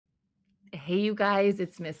Hey, you guys,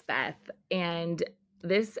 it's Miss Beth. And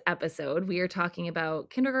this episode, we are talking about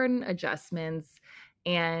kindergarten adjustments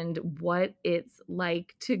and what it's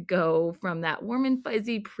like to go from that warm and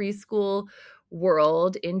fuzzy preschool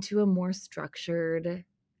world into a more structured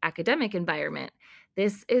academic environment.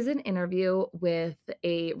 This is an interview with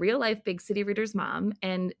a real life Big City Readers mom,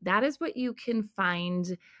 and that is what you can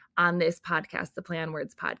find on this podcast, the Play on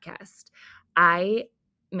Words podcast. I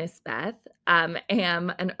Miss Beth, am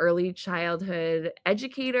an early childhood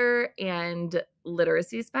educator and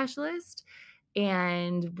literacy specialist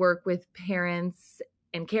and work with parents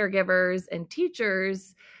and caregivers and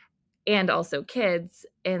teachers and also kids.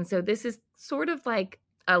 And so this is sort of like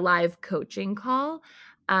a live coaching call,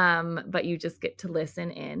 but you just get to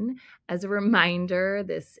listen in. As a reminder,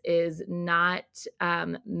 this is not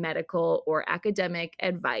medical or academic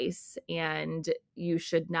advice, and you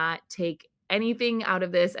should not take anything out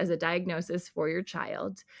of this as a diagnosis for your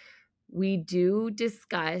child. We do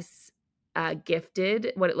discuss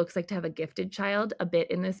gifted, what it looks like to have a gifted child a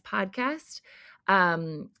bit in this podcast.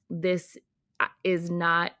 This is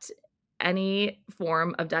not any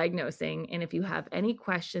form of diagnosing. And if you have any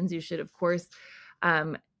questions, you should, of course,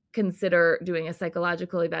 consider doing a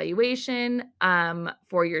psychological evaluation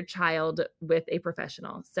for your child with a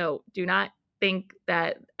professional. So do not think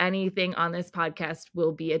that anything on this podcast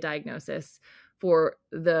will be a diagnosis for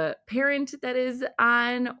the parent that is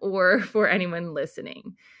on or for anyone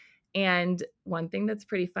listening. And one thing that's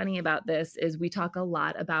pretty funny about this is we talk a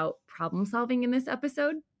lot about problem solving in this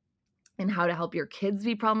episode and how to help your kids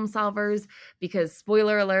be problem solvers, because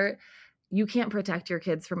spoiler alert, you can't protect your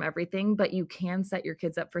kids from everything, but you can set your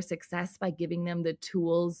kids up for success by giving them the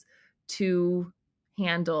tools to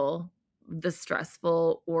handle the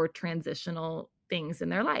stressful or transitional things in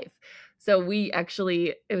their life. So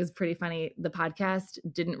it was pretty funny. The podcast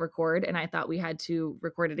didn't record, and I thought we had to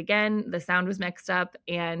record it again. The sound was mixed up,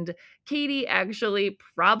 and Katie actually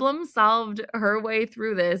problem solved her way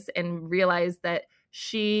through this and realized that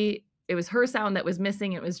it was her sound that was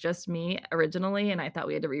missing. It was just me originally, and I thought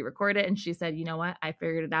we had to re-record it. And she said, you know what? I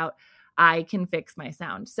figured it out. I can fix my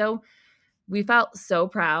sound. So we felt so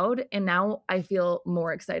proud. And now I feel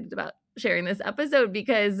more excited about sharing this episode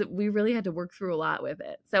because we really had to work through a lot with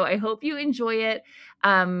it. So I hope you enjoy it.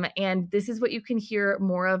 And this is what you can hear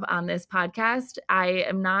more of on this podcast. I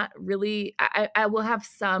am not really, I will have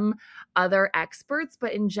some other experts,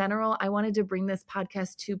 but in general, I wanted to bring this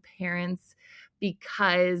podcast to parents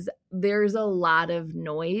because there's a lot of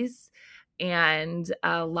noise and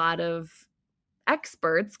a lot of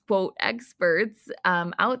experts, quote experts,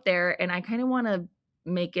 out there. And I kind of want to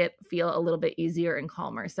make it feel a little bit easier and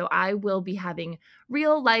calmer. So I will be having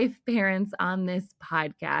real life parents on this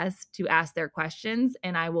podcast to ask their questions,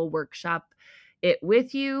 and I will workshop it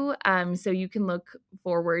with you. So you can look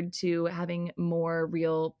forward to having more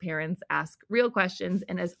real parents ask real questions.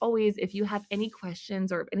 And as always, if you have any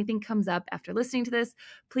questions or if anything comes up after listening to this,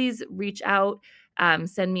 please reach out.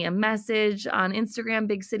 Send me a message on Instagram,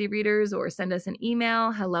 Big City Readers, or send us an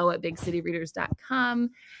email, hello@bigcityreaders.com.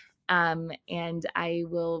 And I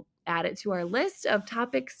will add it to our list of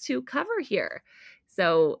topics to cover here.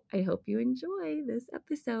 So I hope you enjoy this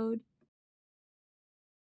episode.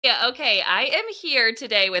 Yeah, okay. I am here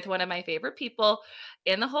today with one of my favorite people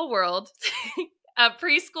in the whole world, a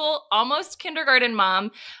preschool, almost kindergarten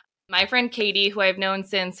mom, my friend Katie, who I've known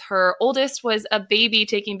since her oldest was a baby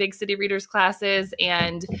taking Big City Readers classes.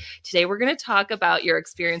 And today we're going to talk about your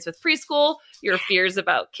experience with preschool, your fears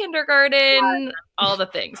about kindergarten, all the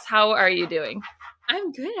things. How are you doing?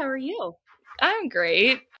 I'm good. How are you? I'm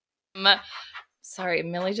great. Sorry,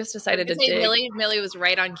 Millie just decided to dig. Millie was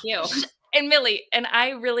right on cue. And Millie, and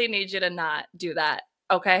I really need you to not do that,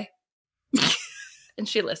 okay? And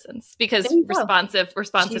she listens because responsive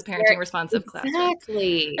parenting, responsive classroom.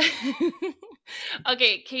 Exactly.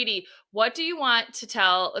 Okay, Katie, what do you want to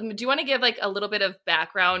tell? Do you want to give like a little bit of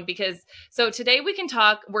background? Because so today we're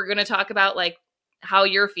going to talk about like how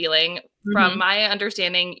you're feeling. Mm-hmm. From my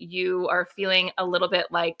understanding, you are feeling a little bit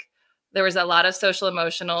like there was a lot of social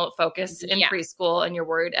emotional focus in preschool and you're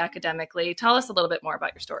worried academically. Tell us a little bit more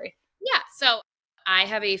about your story. Yeah. So I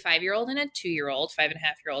have a 5-year-old and a 2-year-old,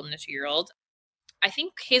 5.5-year-old and a 2-year-old. I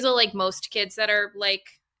think Hazel, like most kids that are like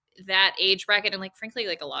that age bracket, and like frankly,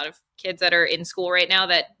 like a lot of kids that are in school right now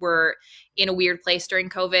that were in a weird place during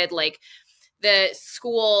COVID, like the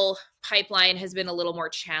school pipeline has been a little more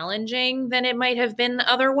challenging than it might have been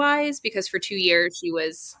otherwise, because for 2 years she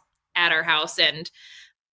was at our house and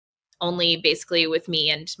only basically with me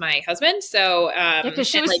and my husband. So Yeah, because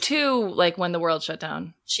she and was like 2, like, when the world shut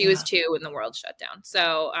down. she was Yeah. 2 when the world shut down.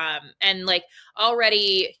 So and like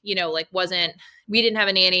already, you know, like wasn't we didn't have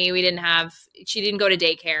a nanny, she didn't go to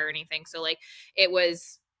daycare or anything. So like it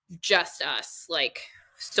was just us, like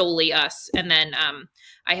solely us. And then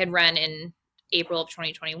I had run in April of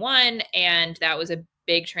 2021, and that was a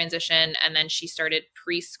big transition. And then she started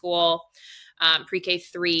preschool, pre-K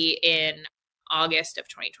 3 in August of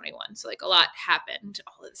 2021. So like a lot happened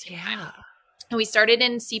all at the same time. Yeah. And we started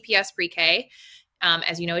in CPS pre-K.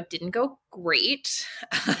 As you know, it didn't go great.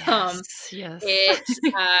 Yes.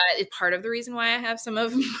 Part of the reason why I have some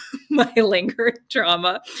of my lingering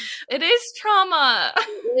trauma. It is trauma.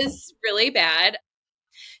 It is really bad.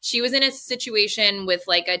 She was in a situation with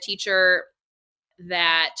like a teacher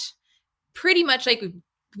that pretty much like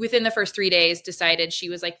within the first 3 days decided she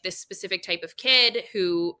was like this specific type of kid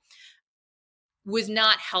who was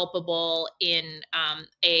not helpable in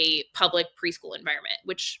a public preschool environment,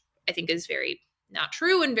 which I think is very not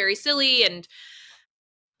true and very silly.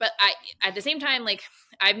 But I, at the same time, like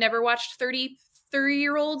I've never watched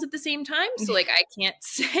 30-year-olds at the same time. So like, I can't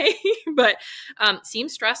say, but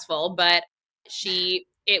seems stressful, but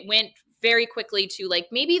it went very quickly to like,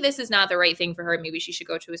 maybe this is not the right thing for her. Maybe she should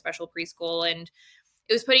go to a special preschool. And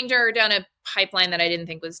it was putting her down a pipeline that I didn't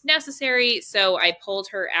think was necessary. So I pulled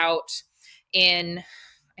her out in,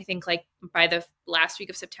 I think like by the last week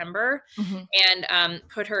of September, and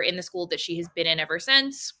put her in the school that she has been in ever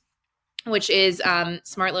since, which is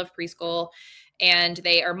Smart Love Preschool. And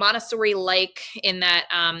they are Montessori-like in that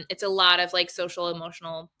it's a lot of like social,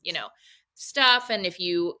 emotional, you know, stuff. And if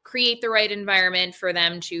you create the right environment for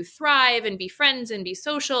them to thrive and be friends and be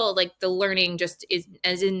social, like the learning just is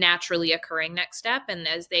as a naturally occurring next step. And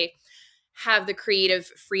as they have the creative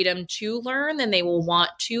freedom to learn, then they will want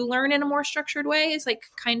to learn in a more structured way is like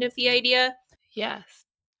kind of the idea. Yes.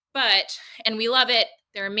 And we love it.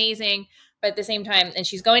 They're amazing. But at the same time, and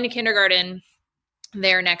she's going to kindergarten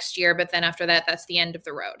there next year. But then after that, that's the end of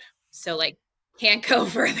the road. So like can't go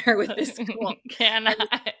further with this school. Cannot.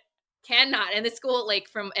 And the school, like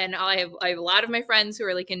and I have a lot of my friends who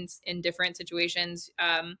are like in different situations.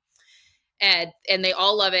 And they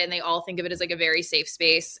all love it, and they all think of it as like a very safe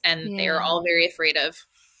space, and they are all very afraid of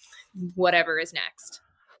whatever is next.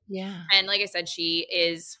 Yeah. And like I said,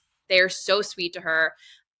 they're so sweet to her.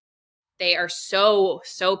 They are so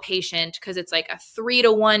patient because it's like a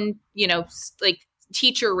 3-to-1, you know, like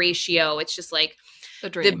teacher ratio. It's just like the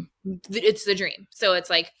dream. It's the dream. So it's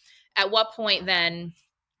like, at what point then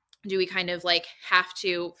do we kind of like have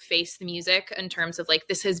to face the music in terms of like,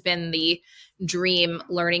 this has been the dream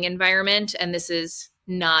learning environment, and this is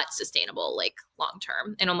not sustainable, like long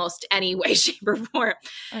term in almost any way, shape, or form.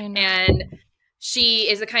 I know. And she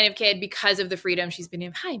is the kind of kid, because of the freedom she's been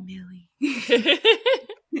given. Hi, Millie.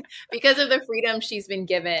 Because of the freedom she's been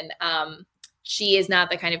given, she is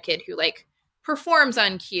not the kind of kid who like performs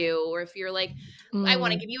on cue, or if you're like, I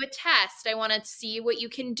want to give you a test, I want to see what you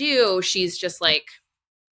can do. She's just like,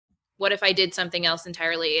 what if I did something else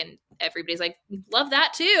entirely? And everybody's like, love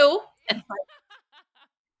that too. And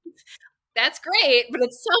like, that's great, but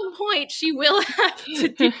at some point she will have to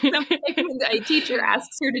do something when a teacher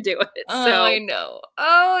asks her to do it. So I know.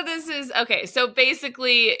 Oh, this is okay. So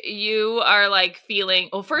basically, you are like feeling.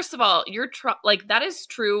 Well, first of all, you're like that is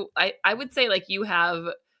true. I would say like you have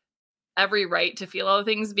every right to feel all the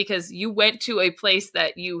things, because you went to a place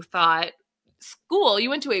that you thought school. You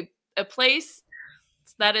went to a place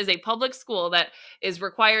that is a public school that is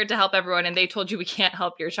required to help everyone, and they told you we can't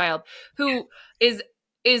help your child, who is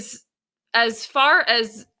as far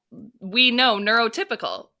as we know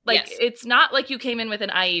neurotypical. Like It's not like you came in with an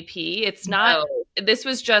IEP. It's not. No. This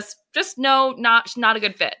was just no, not a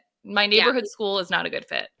good fit. My neighborhood school is not a good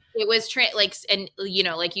fit. It was and you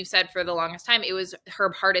know, like you said, for the longest time, it was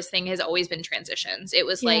her hardest thing has always been transitions. It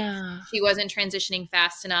was like she wasn't transitioning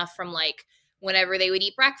fast enough from like whenever they would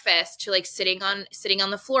eat breakfast to like sitting on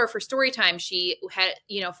the floor for story time. She had,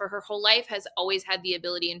 you know, for her whole life has always had the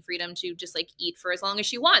ability and freedom to just like eat for as long as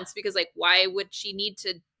she wants, because like, why would she need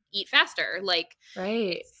to eat faster? Like,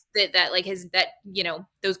 right. That like that, you know,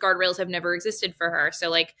 those guardrails have never existed for her.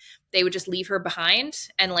 So like they would just leave her behind.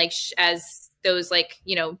 And like, as those like,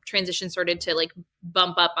 you know, transitions started to like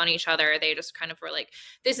bump up on each other, they just kind of were like,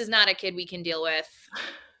 this is not a kid we can deal with.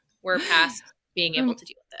 We're past being able to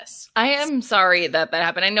deal with this. I am sorry that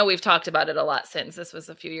happened. I know we've talked about it a lot since. This was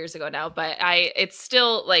a few years ago now, but it's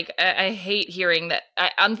still like, I hate hearing that.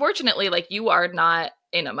 Unfortunately, like you are not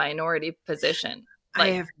in a minority position. I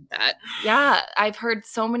Like, have heard that. yeah, I've heard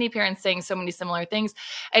so many parents saying so many similar things.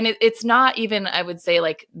 And it's not even, I would say,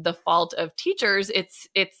 like the fault of teachers. It's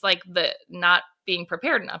like the not being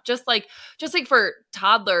prepared enough. Just like for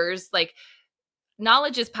toddlers, like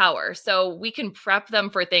knowledge is power. So we can prep them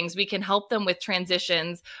for things, we can help them with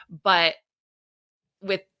transitions, but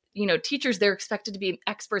with teachers, they're expected to be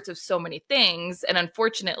experts of so many things, and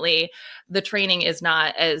unfortunately the training is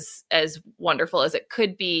not as wonderful as it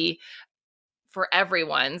could be for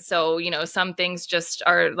everyone. So some things just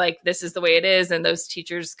are like, this is the way it is, and those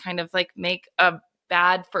teachers kind of like make a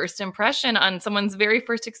bad first impression on someone's very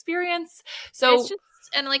first experience. It's So just,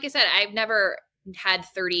 and like I said, I've never had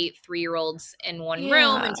 33-year-olds in one room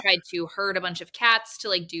yeah, and tried to herd a bunch of cats to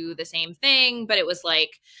like do the same thing, but it was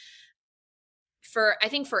like, I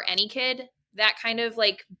think for any kid, that kind of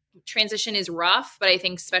like transition is rough, but I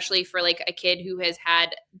think especially for like a kid who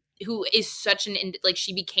is such like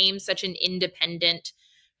she became such an independent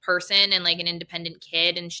person and like an independent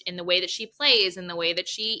kid, and in the way that she plays and the way that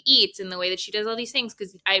she eats and the way that she does all these things,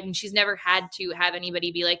 because she's never had to have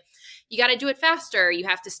anybody be like, you got to do it faster, you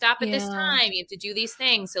have to stop at this yeah, time, you have to do these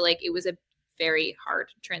things. So like it was a very hard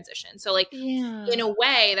transition. So like yeah. in a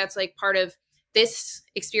way, that's like part of this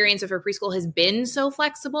experience of her preschool has been so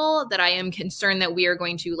flexible that I am concerned that we are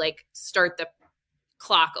going to like start the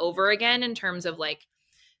clock over again in terms of like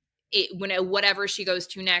whatever she goes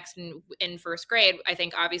to next in first grade. I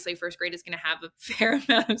think obviously first grade is going to have a fair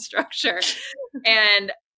amount of structure,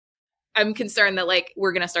 and I'm concerned that like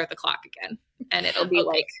we're going to start the clock again, and it'll be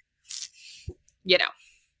Okay. like,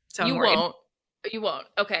 so I'm You worried. won't. You won't.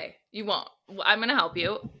 Okay. You won't. Well, I'm going to help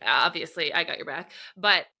you. Obviously, I got your back.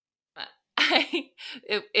 But I,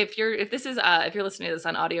 if you're listening to this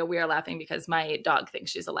on audio, we are laughing because my dog thinks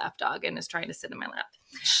she's a lap dog and is trying to sit in my lap.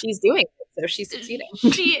 She's doing it, so she's succeeding.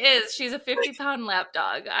 She is. She's a 50-pound lap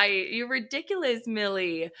dog. You're ridiculous,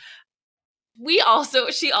 Millie. She also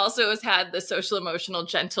has had the social emotional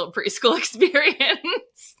gentle preschool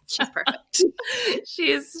experience. She's perfect.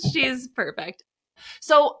 She's perfect.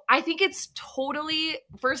 So I think it's totally,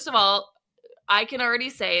 first of all, I can already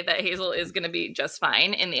say that Hazel is going to be just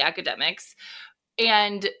fine in the academics.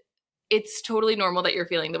 And it's totally normal that you're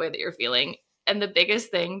feeling the way that you're feeling. And the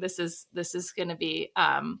biggest thing, this is going to be,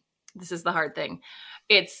 this is the hard thing.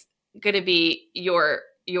 It's going to be your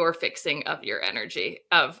fixing of your energy,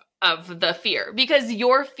 of the fear, because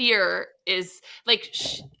your fear is like,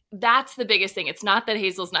 that's the biggest thing. It's not that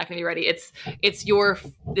Hazel's not going to be ready. It's your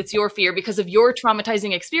fear because of your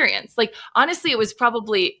traumatizing experience. Like, honestly, it was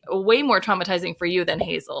probably way more traumatizing for you than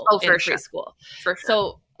Hazel in preschool. For sure.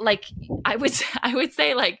 So like, I would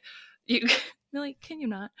say like, you Millie, can you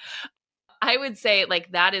not? I would say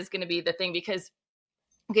like that is going to be the thing, because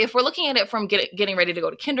okay, if we're looking at it from getting ready to go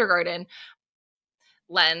to kindergarten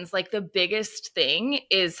lens, like the biggest thing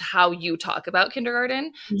is how you talk about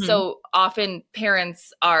kindergarten. Mm-hmm. So often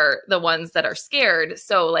parents are the ones that are scared.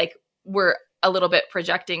 So like we're a little bit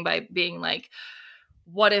projecting by being like,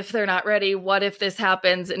 what if they're not ready? What if this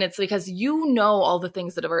happens? And it's because all the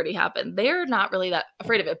things that have already happened. They're not really that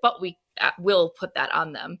afraid of it, but we will put that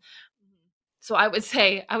on them. So I would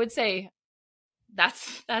say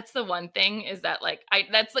that's the one thing, is that like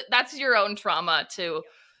that's your own trauma too.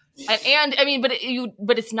 And I mean, but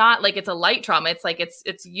it's not like it's a light trauma. It's like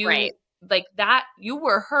it's you, right, like that you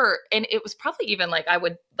were hurt, and it was probably even like, I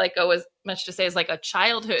would like go as much to say as like a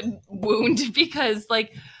childhood wound, because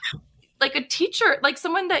like a teacher, like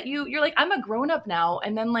someone that you're like, I'm a grown up now,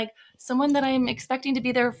 and then like someone that I'm expecting to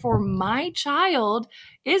be there for my child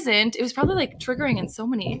isn't. It was probably like triggering in so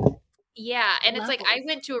many. Yeah, and levels. It's like I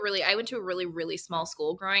went to a really really small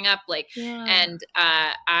school growing up, like, Yeah. and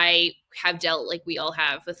I have dealt, like we all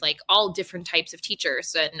have, with like all different types of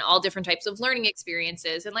teachers and all different types of learning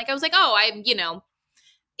experiences, and like I was like, oh,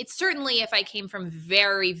 it's certainly, if I came from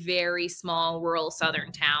very very small rural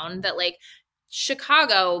southern town, that like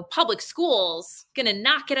Chicago public schools gonna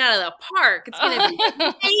knock it out of the park. It's gonna be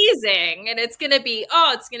amazing, and it's gonna be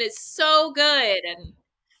so good, and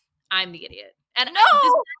I'm the idiot. And no, this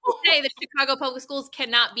is not to say that Chicago public schools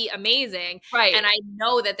cannot be amazing. right? And I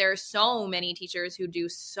know that there are so many teachers who do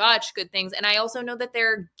such good things. And I also know that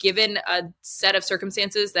they're given a set of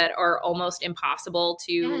circumstances that are almost impossible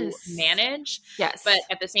to manage. Yes. But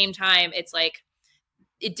at the same time, it's like,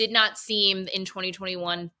 it did not seem in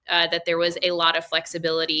 2021 that there was a lot of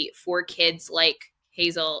flexibility for kids like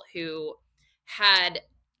Hazel, who had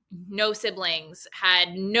no siblings,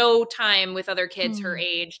 had no time with other kids her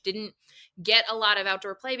age, didn't get a lot of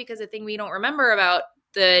outdoor play, because the thing we don't remember about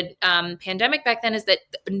the pandemic back then is that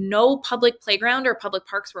no public playground or public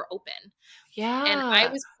parks were open. And I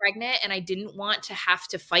Yeah. was pregnant and I didn't want to have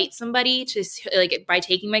to fight somebody to like by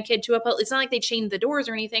taking my kid to a public. It's not like they chained the doors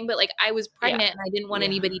or anything, but like I was Yeah. pregnant and I didn't want Yeah.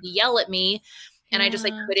 anybody to yell at me, and I just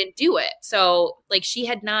like Yeah. couldn't do it. So like she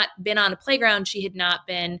had not been on a playground, she had not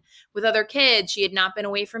been with other kids, she had not been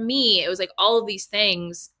away from me. It was like all of these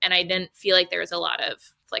things, and I didn't feel like there was a lot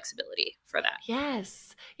of flexibility for that.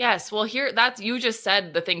 Yes. Yes. Well, here, that's, you just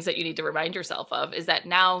said the things that you need to remind yourself of is that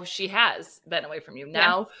now she has been away from you. Yeah.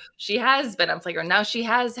 Now she has been on playground. Now she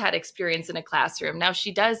has had experience in a classroom. Now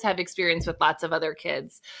she does have experience with lots of other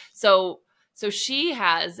kids. So she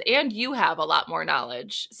has, and you have a lot more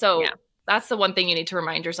knowledge. So Yeah. that's the one thing you need to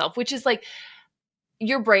remind yourself, which is like,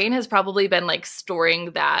 your brain has probably been like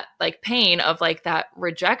storing that like pain of like that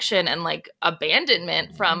rejection and like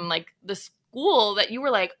abandonment from like the school that you were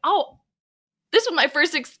like, oh, this was my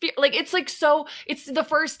first experience. Like, it's like, so it's the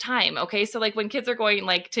first time. Okay. So like when kids are going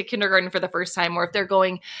like to kindergarten for the first time, or if they're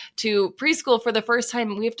going to preschool for the first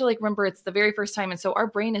time, we have to like remember it's the very first time. And so our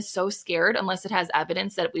brain is so scared unless it has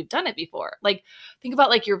evidence that we've done it before. Like, think about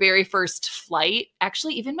like your very first flight.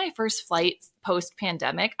 Actually, even my first flight post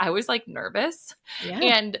pandemic, I was like nervous, Yeah.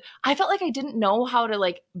 and I felt like I didn't know how to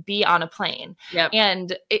like be on a plane. Yep.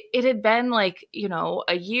 And it had been like, you know,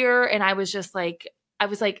 a year, and I was just like,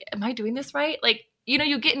 am I doing this right? Like, you know,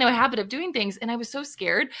 you get into a habit of doing things, and I was so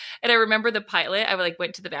scared. And I remember the pilot, I like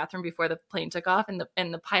went to the bathroom before the plane took off,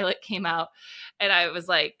 and the pilot came out, and I was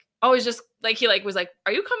like, I was just like, he like was like,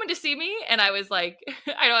 "Are you coming to see me?" And I was like,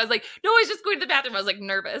 I was like, "No, I was just going to the bathroom." I was like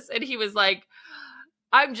nervous, and he was like,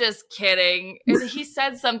 "I'm just kidding." And he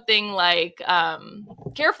said something like,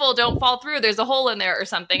 "Careful, don't fall through. There's a hole in there," or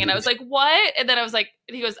something. And I was like, "What?" And then I was like,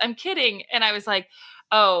 and he goes, "I'm kidding." And I was like,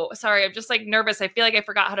 "Oh, sorry. I'm just like nervous. I feel like I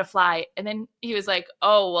forgot how to fly." And then he was like,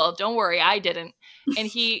 "Oh, well, don't worry. I didn't."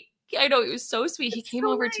 And I know, he was so sweet. He came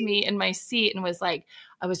So over to me in my seat and was like,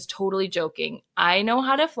 "I was totally joking. I know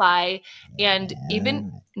how to fly. And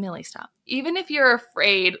even, Millie, stop. Even if you're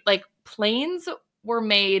afraid, like planes were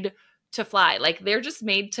made to fly. Like they're just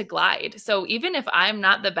made to glide. So even if I'm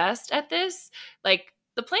not the best at this, like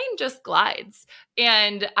the plane just glides."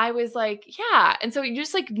 And I was like, yeah. And so you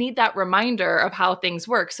just like need that reminder of how things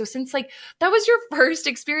work. So since like that was your first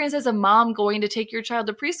experience as a mom going to take your child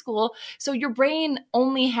to preschool, so your brain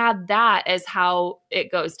only had that as how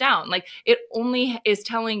it goes down. Like it only is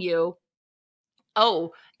telling you,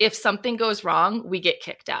 oh, if something goes wrong, we get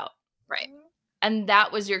kicked out. Right. And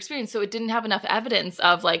that was your experience. So it didn't have enough evidence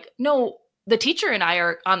of like, no, the teacher and I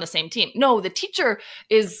are on the same team. No, the teacher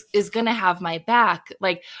is going to have my back.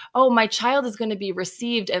 Like, oh, my child is going to be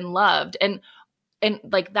received and loved. And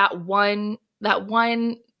like that one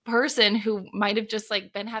person who might have just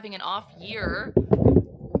like been having an off year.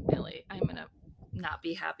 Billy, I'm going to not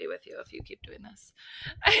be happy with you if you keep doing this.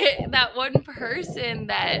 That one person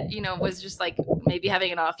that, you know, was just like maybe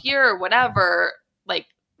having an off year or whatever, like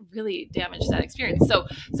really damaged that experience.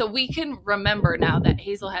 So we can remember now that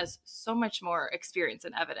Hazel has so much more experience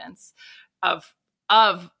and evidence of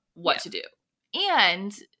what to do.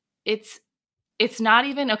 And it's not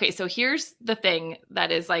even okay. So here's the thing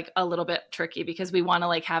that is like a little bit tricky, because we want to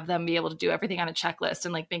like have them be able to do everything on a checklist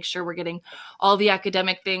and like make sure we're getting all the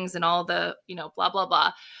academic things and all the, you know, blah, blah,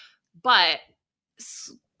 blah. But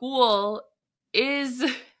school is,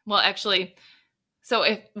 well, actually, so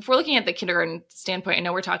if we're looking at the kindergarten standpoint, I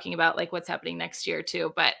know we're talking about like what's happening next year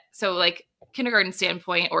too, but so like kindergarten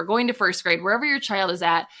standpoint or going to first grade, wherever your child is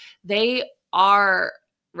at, they are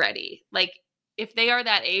ready. Like if they are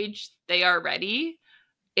that age, they are ready.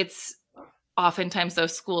 It's oftentimes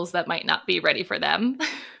those schools that might not be ready for them.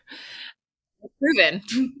 Proven.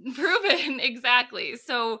 Proven, exactly.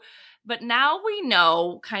 So, but now we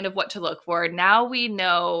know kind of what to look for. Now we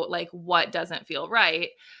know like what doesn't feel right.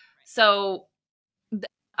 So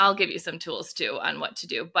I'll give you some tools too on what to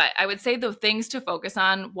do. But I would say the things to focus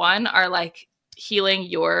on, one, are like healing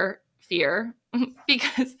your fear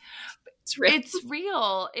because it's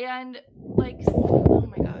real. And like, oh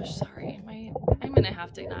my gosh, sorry. I'm going to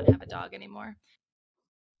have to not have a dog anymore.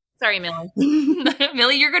 Sorry, Millie.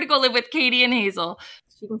 Millie, you're going to go live with Katie and Hazel.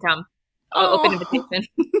 She can come. Open invitation.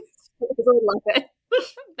 Hazel would love it.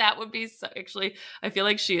 That would be so, actually, I feel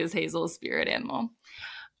like she is Hazel's spirit animal.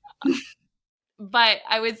 But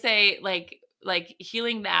I would say like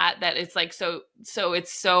healing that it's like, so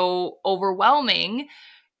it's so overwhelming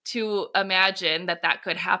to imagine that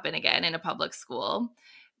could happen again in a public school.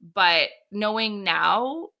 But knowing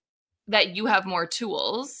now that you have more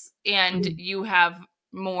tools and you have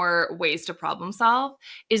more ways to problem solve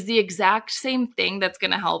is the exact same thing that's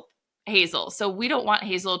going to help Hazel. So we don't want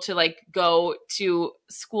Hazel to like go to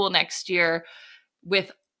school next year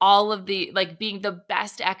with all of the like being the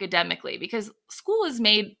best academically, because school is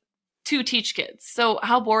made to teach kids. So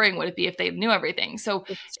how boring would it be if they knew everything? So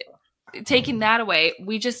taking that away,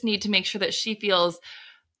 we just need to make sure that she feels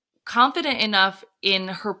confident enough in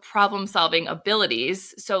her problem solving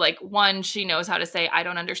abilities. So like, one, she knows how to say, I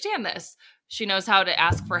don't understand this. She knows how to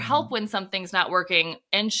ask for help when something's not working,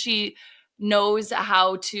 and she knows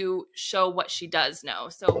how to show what she does know.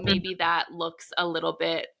 So maybe that looks a little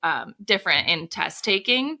bit different in test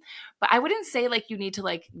taking, but I wouldn't say like you need to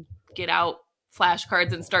like get out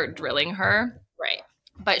flashcards and start drilling her. Right.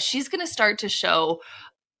 But she's going to start to show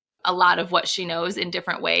a lot of what she knows in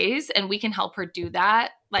different ways, and we can help her do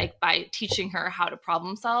that like by teaching her how to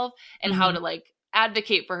problem solve and how to like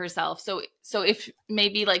advocate for herself. So if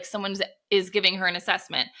maybe like someone is giving her an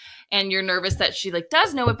assessment and you're nervous that she like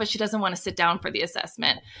does know it but she doesn't want to sit down for the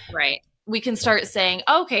assessment, right, we can start saying,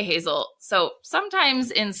 okay, Hazel, so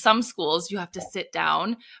sometimes in some schools you have to sit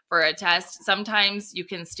down for a test, sometimes you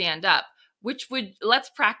can stand up. Let's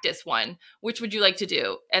practice one. Which would you like to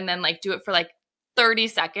do? And then like do it for like 30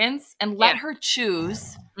 seconds and let her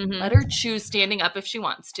choose. Let her choose standing up if she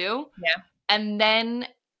wants to. Yeah. And then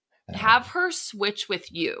have her switch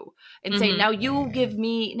with you and say, now you give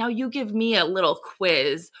me a little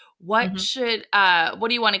quiz. What what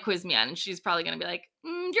do you want to quiz me on? And she's probably going to be like,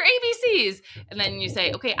 your ABCs. And then you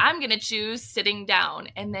say, okay, I'm going to choose sitting down.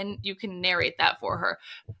 And then you can narrate that for her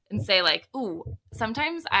and say like, ooh,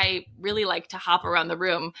 sometimes I really like to hop around the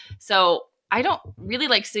room. So I don't really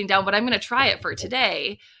like sitting down, but I'm going to try it for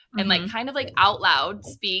today. And like kind of like out loud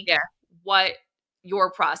speak what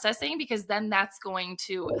you're processing, because then that's going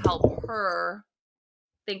to help her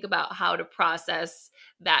think about how to process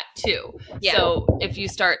that too. Yeah. So if you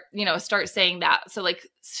start saying that, so like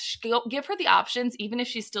give her the options, even if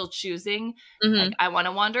she's still choosing, like I want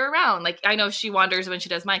to wander around. Like I know she wanders when she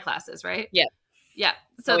does my classes, right? Yeah. Yeah.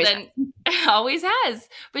 So always then always has,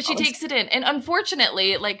 but she takes it in. And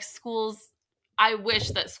unfortunately, like schools, I wish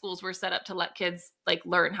that schools were set up to let kids like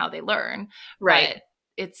learn how they learn. Right. But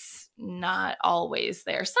it's not always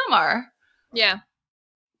there. Some are. Yeah.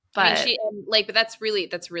 But I mean, but that's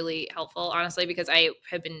really helpful, honestly, because I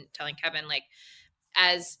have been telling Kevin, like,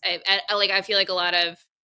 I feel like a lot of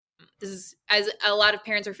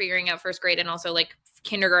parents are figuring out first grade and also like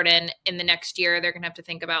kindergarten in the next year, they're going to have to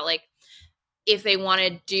think about like, if they want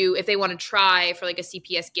to try for like a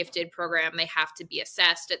CPS gifted program, they have to be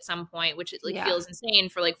assessed at some point, which it like feels insane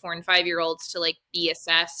for like 4 and 5 year olds to like be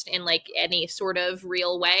assessed in like any sort of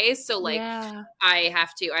real way. So like I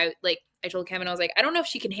told Kevin, I was like, I don't know if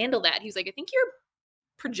she can handle that. He was like, I think you're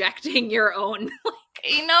projecting your own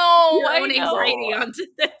anxiety onto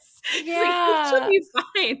this. Yeah. She'll be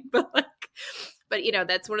fine. But you know,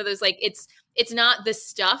 that's one of those like it's not the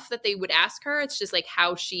stuff that they would ask her. It's just like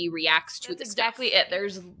how she reacts to That's the exactly stuff. it.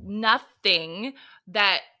 There's nothing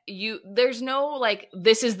that there's no like,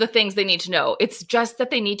 this is the things they need to know. It's just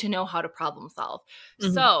that they need to know how to problem solve.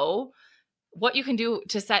 So what you can do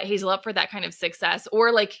to set Hazel up for that kind of success,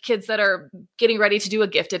 or like kids that are getting ready to do a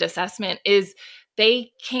gifted assessment, is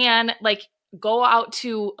they can like go out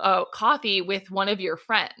to a coffee with one of your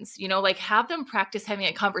friends, like have them practice having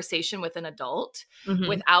a conversation with an adult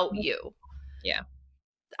without you. Yeah.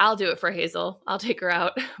 I'll do it for Hazel. I'll take her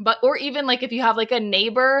out. Or even like if you have like a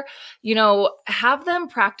neighbor, have them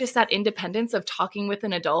practice that independence of talking with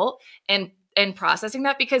an adult and processing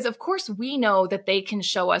that, because of course we know that they can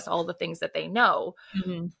show us all the things that they know.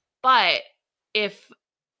 But if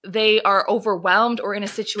they are overwhelmed or in a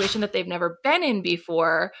situation that they've never been in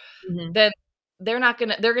before, then they're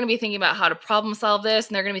going to be thinking about how to problem solve this.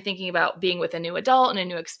 And they're going to be thinking about being with a new adult and a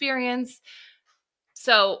new experience.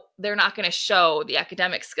 So they're not going to show the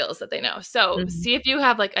academic skills that they know. So see if you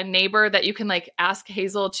have like a neighbor that you can like ask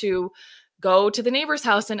Hazel to go to the neighbor's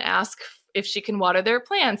house and ask if she can water their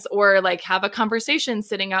plants, or like have a conversation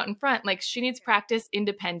sitting out in front. Like she needs practice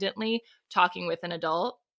independently talking with an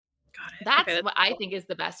adult. Got it. That's what I think is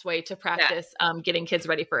the best way to practice getting kids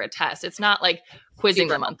ready for a test. It's not like quizzing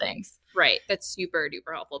them on things. Right. That's super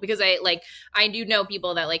duper helpful, because I do know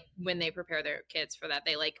people that like when they prepare their kids for that,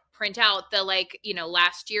 they like print out the like,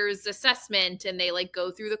 last year's assessment and they like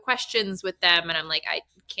go through the questions with them. And I'm like, I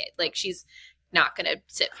can't, like, she's not going to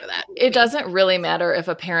sit for that. It doesn't really matter if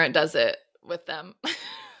a parent does it with them.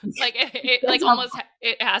 Like it like almost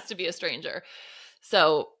it has to be a stranger.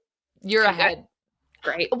 So you're ahead.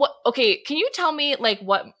 Great. Okay. Can you tell me like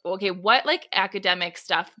what like academic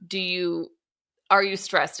stuff are you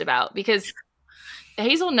stressed about? Because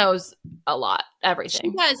Hazel knows a lot,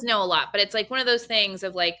 everything. She does know a lot, but it's like one of those things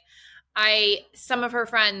of like, some of her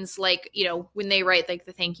friends, like, you know, when they write like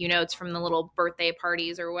the thank you notes from the little birthday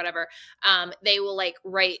parties or whatever, they will like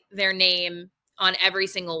write their name on every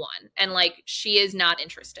single one. And like, she is not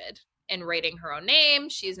interested in writing her own name.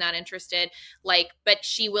 She's not interested, like, but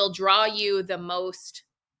she will draw you the most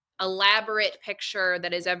elaborate picture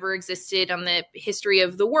that has ever existed on the history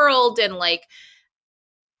of the world. And like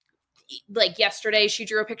yesterday she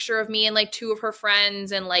drew a picture of me and like two of her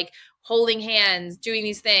friends and like holding hands doing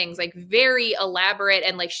these things, like very elaborate.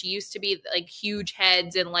 And like, she used to be like huge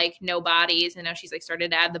heads and like no bodies, and now she's like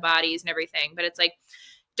started to add the bodies and everything. But it's like,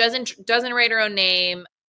 doesn't write her own name.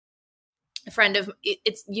 A friend of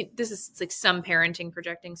this is like some parenting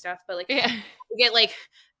projecting stuff, but like, Yeah. you get like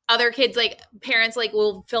other kids, like parents like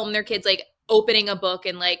will film their kids like opening a book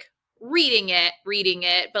and like reading it,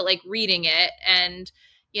 but like reading it. And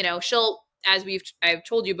you know, I've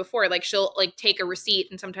told you before, like she'll like take a receipt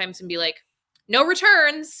and sometimes and be like, no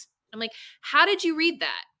returns. I'm like, how did you read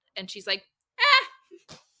that? And she's like,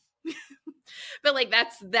 but like,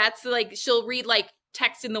 that's like, she'll read like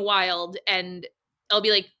Text in the Wild and I'll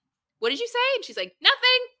be like, what did you say? And she's like,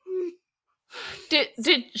 nothing.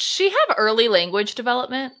 Did she have early language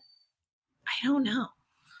development? I don't know.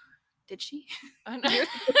 Did she?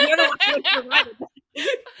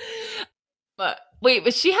 But wait,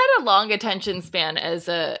 but she had a long attention span as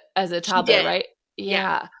a toddler, right?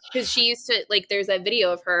 Yeah. Because she used to, like, there's a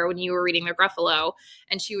video of her when you were reading the Gruffalo,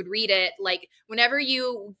 and she would read it, like, whenever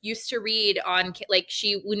you used to read on, like,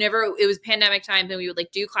 whenever it was pandemic time, then we would,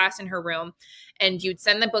 like, do class in her room, and you'd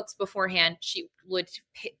send the books beforehand. She would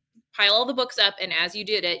pile all the books up, and as you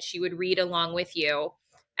did it, she would read along with you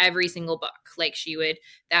every single book. Like,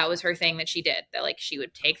 that was her thing that she did, that, like, she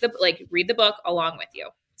would read the book along with you.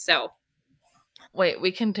 So. Wait,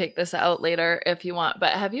 we can take this out later if you want,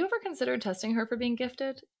 but have you ever considered testing her for being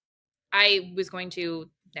gifted? I was going to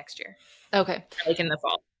next year. Okay. Like in the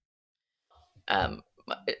fall.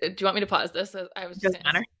 Do you want me to pause this? I was just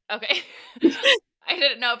matter. Okay. I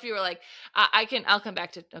didn't know if you were like, I'll come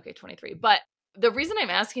back to, 23. But the reason I'm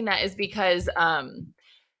asking that is because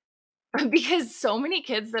so many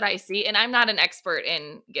kids that I see, and I'm not an expert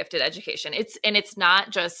in gifted education. It's not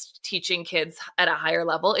just teaching kids at a higher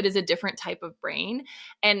level. It is a different type of brain.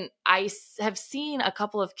 And I have seen a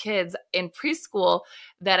couple of kids in preschool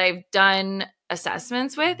that I've done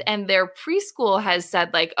assessments with, and their preschool has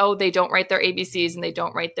said like, oh, they don't write their ABCs and they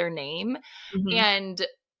don't write their name. Mm-hmm. And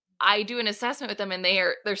I do an assessment with them and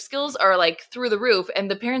their skills are like through the roof.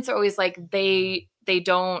 And the parents are always like, they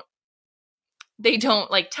don't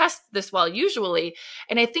like test this well usually.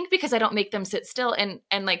 And I think because I don't make them sit still, and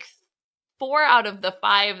like 4 out of the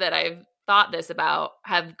 5 that I've thought this about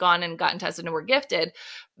have gone and gotten tested and were gifted.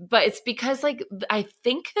 But it's because like, I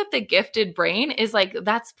think that the gifted brain is like,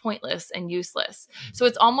 that's pointless and useless. So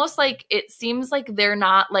it's almost like, it seems like they're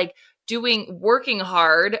not like working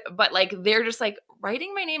hard, but like, they're just like,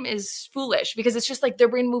 writing my name is foolish, because it's just like their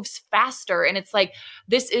brain moves faster. And it's like,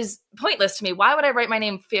 this is pointless to me. Why would I write my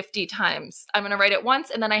name 50 times? I'm going to write it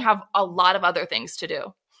once and then I have a lot of other things to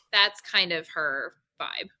do. That's kind of her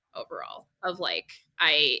vibe overall of like,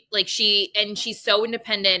 she's so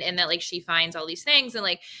independent in that like she finds all these things and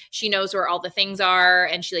like she knows where all the things are,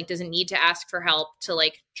 and she like doesn't need to ask for help to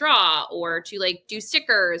like draw or to like do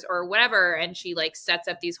stickers or whatever. And she like sets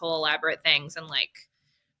up these whole elaborate things and like,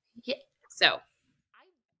 yeah. So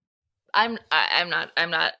I'm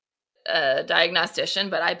not a diagnostician,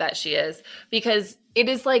 but I bet she is, because it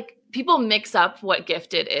is like, people mix up what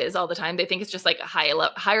gifted is all the time. They think it's just like a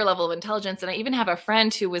higher level of intelligence. And I even have a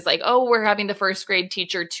friend who was like, oh, we're having the first grade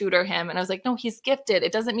teacher tutor him. And I was like, no, he's gifted.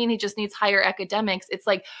 It doesn't mean he just needs higher academics. It's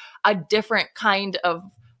like a different kind of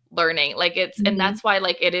learning. Like and that's why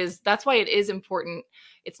it is important.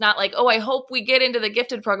 It's not like, oh, I hope we get into the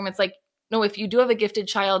gifted program. It's like, no, if you do have a gifted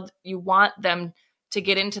child, you want them to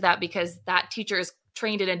get into that, because that teacher is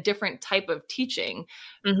trained in a different type of teaching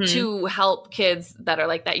to help kids that are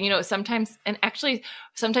like that. You know, sometimes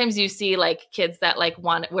you see like kids that like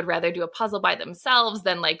would rather do a puzzle by themselves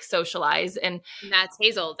than like socialize. And that's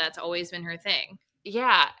Hazel. That's always been her thing.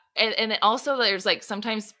 Yeah. And then also there's like,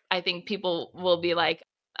 sometimes I think people will be like,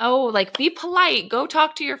 oh, like be polite, go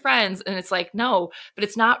talk to your friends. And it's like, no, but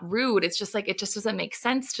it's not rude. It's just like, it just doesn't make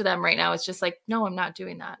sense to them right now. It's just like, no, I'm not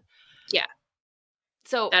doing that. Yeah.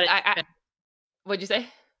 So what'd you say?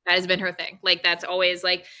 That has been her thing. Like, that's always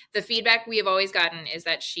like the feedback we have always gotten is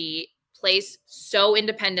that she plays so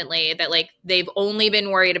independently that like they've only been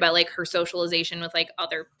worried about like her socialization with like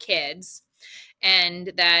other kids,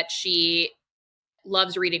 and that she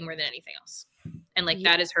loves reading more than anything else. And like,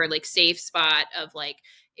 that is her like safe spot of like,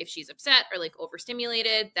 if she's upset or like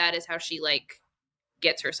overstimulated, that is how she like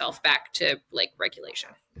gets herself back to like regulation.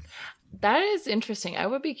 That is interesting. I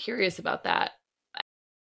would be curious about that. What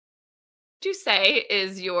would you say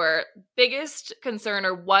is your biggest concern,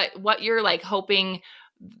 or what you're like hoping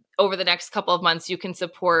over the next couple of months you can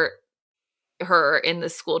support her in the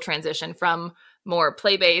school transition from more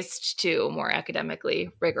play-based to more academically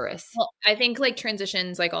rigorous? Well, I think like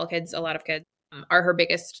transitions, like all kids, a lot of kids, are her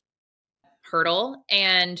biggest hurdle.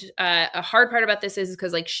 And a hard part about this is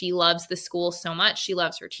because like she loves the school so much. She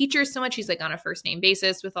loves her teachers so much. She's like on a first name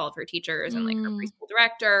basis with all of her teachers and like her preschool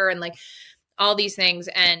director and like all these things.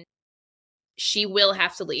 And she will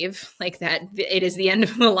have to leave, like that. It is the end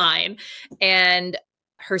of the line. And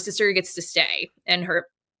her sister gets to stay. And her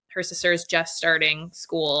sister is just starting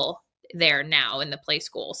school there now in the play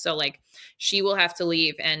school. So like she will have to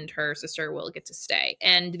leave and her sister will get to stay.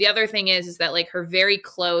 And the other thing is that like her very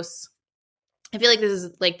close, I feel like this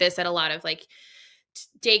is like this at a lot of like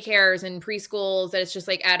daycares and preschools, that it's just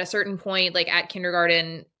like at a certain point, like at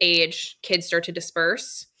kindergarten age, kids start to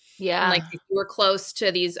disperse. Yeah. And like if you were close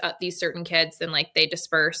to these certain kids, then like they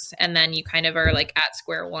disperse, and then you kind of are like at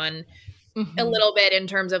square one a little bit in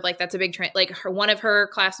terms of like that's a big trend. Like one of her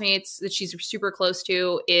classmates that she's super close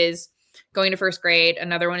to is going to first grade.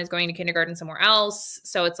 Another one is going to kindergarten somewhere else.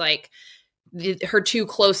 So it's like her two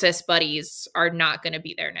closest buddies are not going to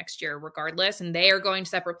be there next year regardless. And they are going to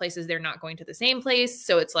separate places. They're not going to the same place.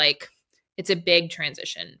 So it's like, it's a big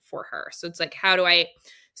transition for her. So it's like, how do I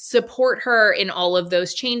support her in all of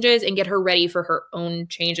those changes and get her ready for her own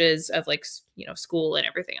changes of like, you know, school and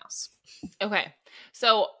everything else? Okay.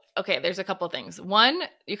 So, okay, there's a couple of things. One,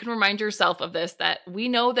 you can remind yourself of this, that we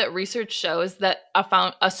know that research shows that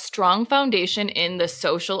a strong foundation in the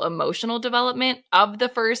social emotional development of the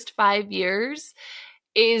first 5 years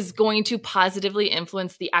is going to positively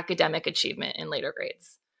influence the academic achievement in later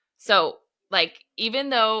grades. So, like, even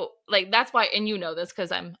though, like, that's why, and you know this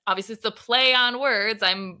because I'm obviously, it's the play on words.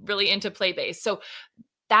 I'm really into play based. So,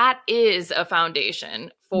 that is a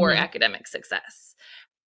foundation for academic success.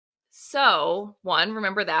 So, one,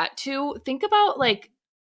 remember that. Two, think about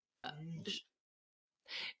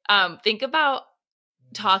think about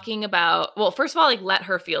talking about, well, first of all, like let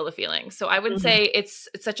her feel the feelings. So I would say it's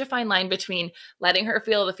such a fine line between letting her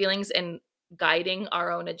feel the feelings and guiding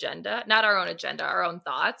our own agenda, not our own agenda, our own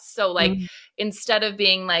thoughts. So like instead of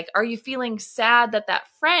being like, are you feeling sad that that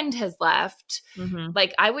friend has left?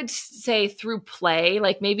 Like I would say through play,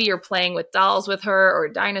 like maybe you're playing with dolls with her or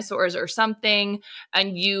dinosaurs or something,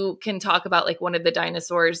 and you can talk about like one of the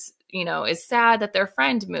dinosaurs, you know, is sad that their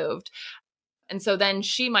friend moved. And so then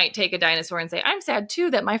she might take a dinosaur and say, I'm sad too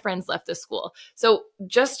that my friends left the school. So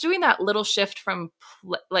just doing that little shift from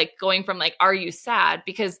like going from like, are you sad?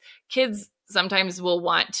 Because kids sometimes will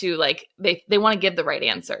want to like, they want to give the right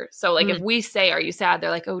answer. So like if we say, are you sad? They're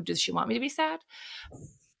like, oh, does she want me to be sad?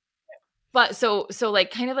 But so like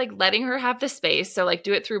kind of like letting her have the space. So like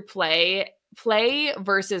do it through play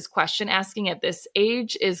versus question asking at this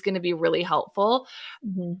age is going to be really helpful.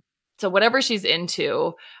 So whatever she's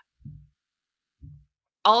into.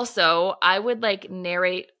 Also, I would like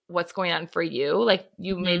narrate what's going on for you. Like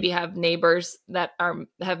you maybe have neighbors that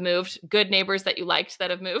have moved, good neighbors that you liked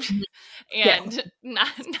that have moved, and not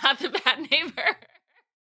the bad neighbor.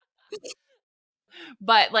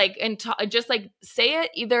 But like, and just like say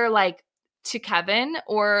it either like to Kevin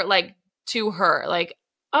or like to her, like,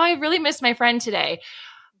 oh, I really missed my friend today.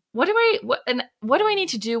 What do I need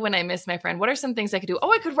to do when I miss my friend? What are some things I could do?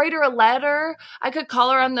 Oh, I could write her a letter. I could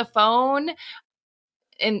call her on the phone.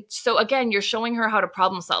 And so again, you're showing her how to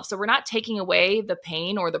problem solve. So we're not taking away the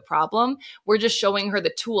pain or the problem. We're just showing her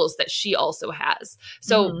the tools that she also has.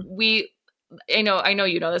 So I know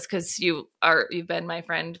you know this because you've been my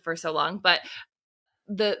friend for so long, but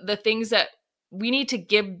the things that we need to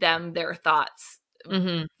give them their thoughts.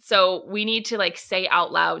 So we need to like say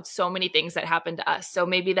out loud so many things that happened to us. So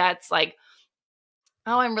maybe that's like,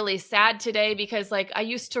 oh, I'm really sad today because like I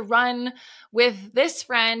used to run with this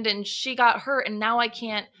friend and she got hurt and now I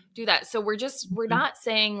can't do that. So we're not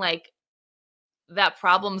saying like that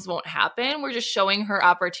problems won't happen. We're just showing her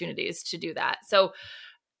opportunities to do that. So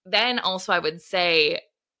then also I would say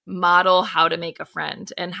model how to make a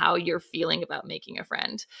friend and how you're feeling about making a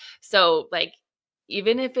friend. So like,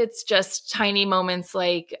 even if it's just tiny moments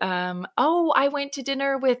like, oh, I went to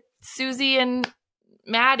dinner with Susie and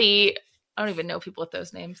Maddie. I don't even know people with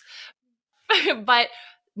those names, but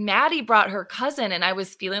Maddie brought her cousin and I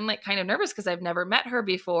was feeling like kind of nervous because I've never met her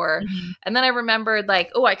before. And then I remembered like,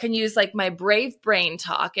 oh, I can use like my brave brain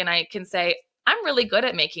talk and I can say, I'm really good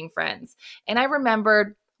at making friends. And I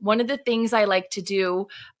remembered one of the things I like to do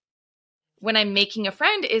when I'm making a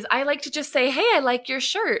friend is I like to just say, hey, I like your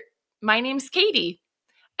shirt. My name's Katie.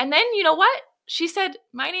 And then you know what? She said,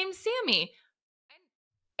 "My name's Sammy."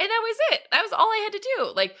 And that was it. That was all I had to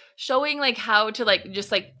do. Like showing like how to like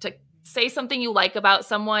just like to say something you like about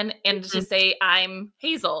someone and to say I'm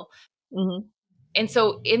Hazel. Mm-hmm. And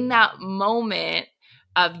so in that moment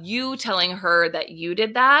of you telling her that you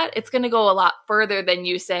did that, it's going to go a lot further than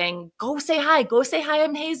you saying, "Go say hi,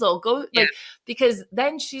 I'm Hazel." Go Yeah. like because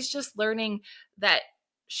then she's just learning that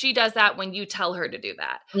she does that when you tell her to do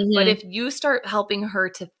that. But if you start helping her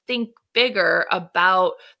to think bigger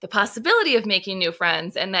about the possibility of making new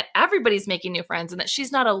friends and that everybody's making new friends and that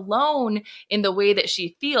she's not alone in the way that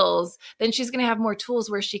she feels, then she's going to have more tools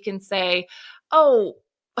where she can say, "Oh,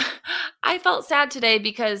 I felt sad today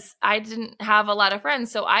because I didn't have a lot of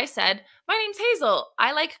friends. So I said, my name's Hazel.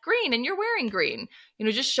 I like green and you're wearing green."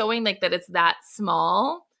 Just showing like that it's that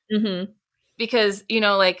small. Mm-hmm. Because,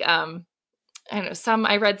 like, I don't know,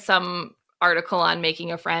 I read some article on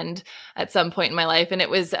making a friend at some point in my life. And it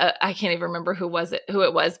was, I can't even remember who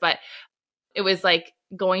it was, but it was like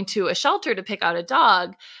going to a shelter to pick out a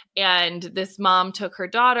dog. And this mom took her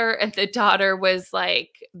daughter, and the daughter was like,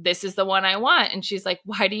 "This is the one I want." And she's like,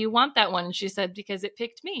 "Why do you want that one?" And she said, "Because it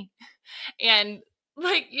picked me." And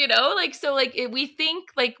like, so like we think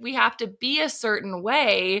like we have to be a certain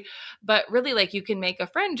way, but really like you can make a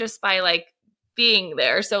friend just by like being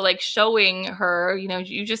there. So like showing her,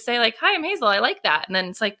 you just say like, "Hi, I'm Hazel. I like that." And then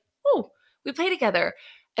it's like, "Oh, we play together."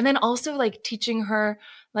 And then also like teaching her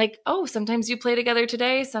like, "Oh, sometimes you play together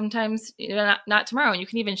today, sometimes not tomorrow." And you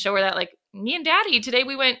can even show her that like, "Me and Daddy today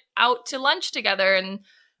we went out to lunch together, and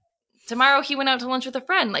tomorrow he went out to lunch with a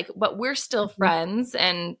friend." Like, but we're still friends.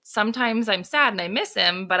 And sometimes I'm sad and I miss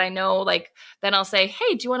him, but I know like then I'll say,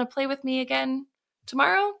 "Hey, do you want to play with me again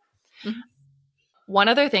tomorrow?" Mm-hmm. One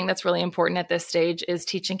other thing that's really important at this stage is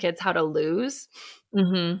teaching kids how to lose.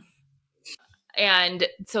 Mm-hmm. And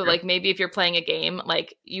so like maybe if you're playing a game,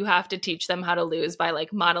 like you have to teach them how to lose by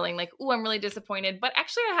like modeling like, "Oh, I'm really disappointed, but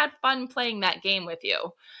actually I had fun playing that game with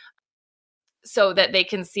you." So that they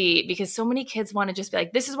can see, because so many kids want to just be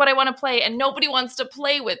like, "This is what I want to play," and nobody wants to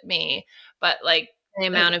play with me. But like The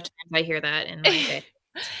amount of times I hear that in my day.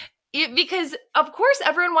 Because of course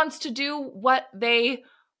everyone wants to do what they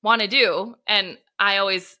want to do. And I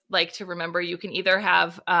always like to remember you can either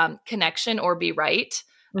have connection or be right.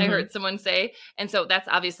 I heard someone say. And so that's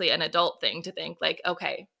obviously an adult thing to think like,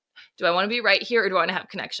 okay, do I want to be right here or do I want to have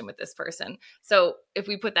connection with this person? So if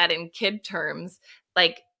we put that in kid terms,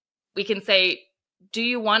 like we can say, do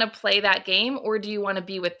you want to play that game or do you want to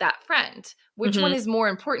be with that friend? Which one is more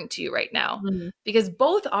important to you right now? Because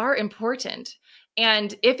both are important.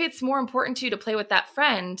 And if it's more important to you to play with that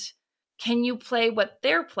friend, can you play what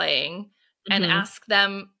they're playing and ask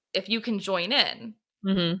them if you can join in?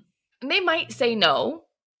 And they might say no.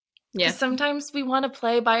 Yeah. Because sometimes we want to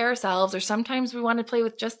play by ourselves, or sometimes we want to play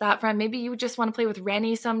with just that friend. Maybe you just want to play with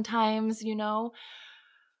Rennie sometimes,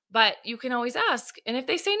 But you can always ask. And if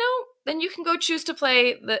they say no, then you can go choose to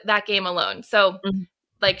play that game alone. So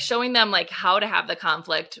like showing them like how to have the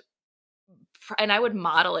conflict, and I would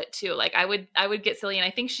model it too. Like I would get silly, and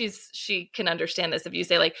I think she can understand this. If you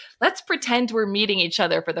say like, "Let's pretend we're meeting each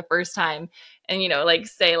other for the first time," and like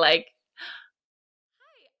say like,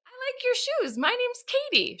 "Hi, I like your shoes. My name's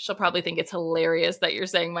Katie." She'll probably think it's hilarious that you're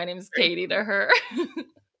saying my name's Katie to her.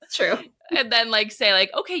 True. And then like say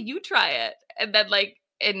like, "Okay, you try it," and then like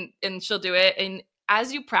and she'll do it. And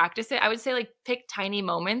as you practice it, I would say like pick tiny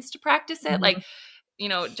moments to practice it. Like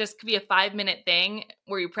just could be a 5-minute thing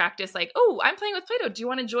where you practice like, "Oh, I'm playing with Play-Doh. Do you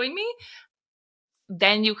want to join me?"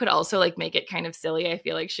 Then you could also like make it kind of silly. I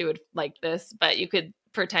feel like she would like this, but you could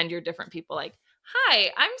pretend you're different people like,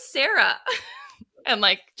 "Hi, I'm Sarah." And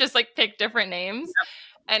like just like pick different names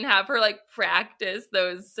and have her like practice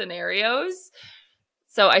those scenarios.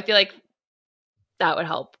 So I feel like that would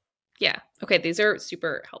help. Yeah. Okay. These are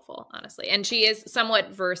super helpful, honestly. And she is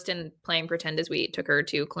somewhat versed in playing pretend, as we took her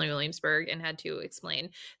to Colonial Williamsburg and had to explain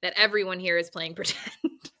that everyone here is playing pretend.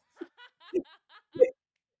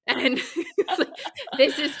 And it's like,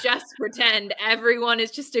 this is just pretend. Everyone has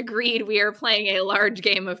just agreed we are playing a large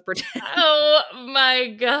game of pretend. Oh my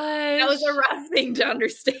gosh. That was a rough thing to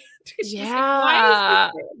understand. Yeah. Like, why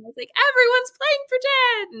is this? And I was like, everyone's playing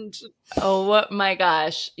pretend. Oh my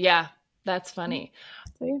gosh. Yeah, that's funny.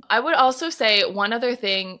 So, yeah. I would also say one other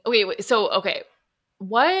thing. Wait. So, okay.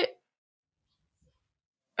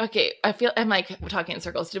 Okay, I feel I'm like talking in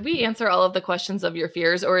circles. Did we answer all of the questions of your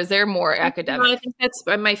fears, or is there more academic? No, I think that's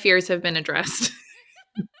my fears have been addressed.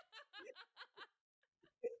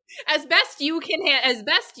 As best you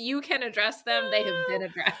can address them, they have been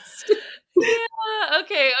addressed. Yeah.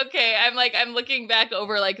 Okay. I'm looking back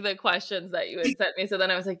over like the questions that you had sent me. So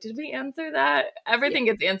then I was like, did we answer that? Everything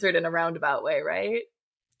gets answered in a roundabout way, right?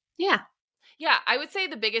 Yeah. Yeah, I would say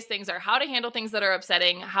the biggest things are how to handle things that are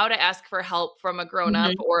upsetting, how to ask for help from a grown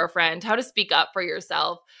up Mm-hmm. or a friend, how to speak up for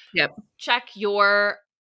yourself. Yep. Check your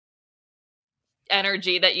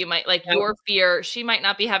energy that you might like, Yep. your fear. She might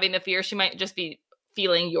not be having the fear, she might just be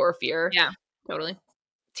feeling your fear. Yeah, totally.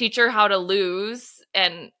 Teach her how to lose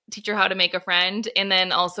and teach her how to make a friend, and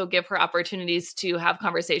then also give her opportunities to have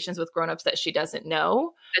conversations with grown-ups that she doesn't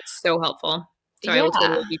know. That's so helpful. So I will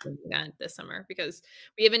totally be doing that this summer because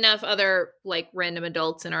we have enough other like random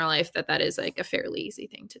adults in our life that is like a fairly easy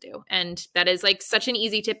thing to do. And that is like such an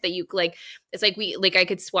easy tip that you like, it's like I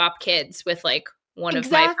could swap kids with like one of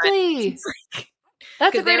my friends.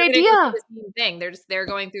 That's a great idea. Go the same thing. They're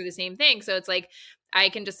going through the same thing. So it's like, I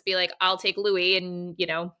can just be like, I'll take Louie and,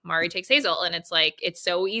 Mari takes Hazel. And it's like, it's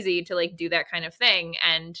so easy to like do that kind of thing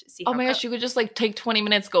and see how Oh my gosh, you could just like take 20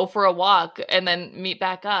 minutes, go for a walk, and then meet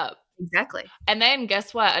back up. Exactly. And then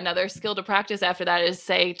guess what? Another skill to practice after that is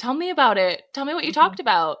say, tell me about it. Tell me what you talked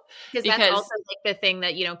about. Because that's also like the thing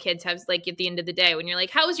that, kids have like at the end of the day when you're like,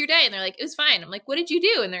 how was your day? And they're like, it was fine. I'm like, what did you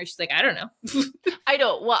do? And they're just like, I don't know. I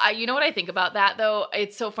don't. Well, you know what I think about that though?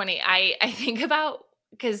 It's so funny. I think about,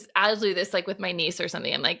 because I'll do this like with my niece or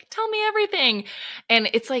something. I'm like, tell me everything. And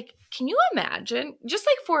it's like, can you imagine, just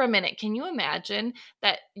like for a minute, can you imagine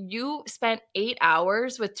that you spent 8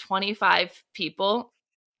 hours with 25 people?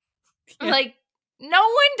 Yeah. Like, no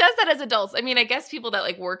one does that as adults. I mean, I guess people that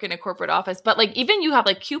like work in a corporate office, but like even you have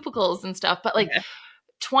like cubicles and stuff, but like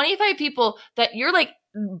 25 people that you're like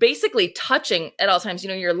basically touching at all times.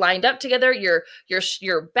 You're lined up together, your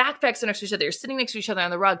backpacks are next to each other, you're sitting next to each other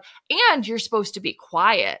on the rug, and you're supposed to be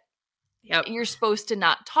quiet. Yep. You're supposed to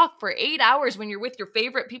not talk for 8 hours when you're with your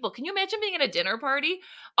favorite people. Can you imagine being at a dinner party,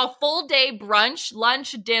 a full day brunch,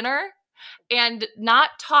 lunch, dinner, and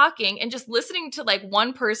not talking and just listening to like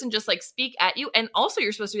one person just like speak at you? And also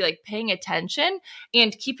you're supposed to be like paying attention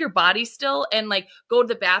and keep your body still and like go to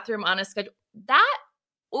the bathroom on a schedule. That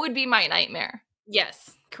would be my nightmare.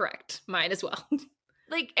 Yes, correct. Mine as well.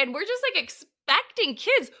 Like, and we're just like expecting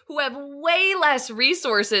kids who have way less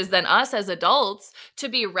resources than us as adults to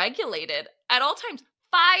be regulated at all times,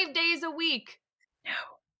 5 days a week.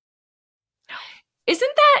 No.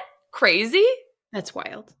 Isn't that crazy? That's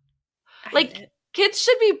wild. Like, kids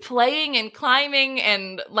should be playing and climbing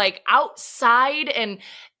and like outside and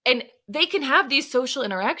they can have these social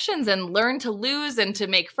interactions and learn to lose and to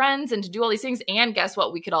make friends and to do all these things. And guess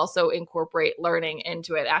what? We could also incorporate learning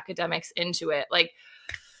into it, academics into it. Like,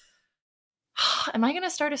 am I going to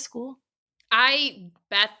start a school?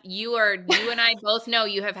 Beth, you and I both know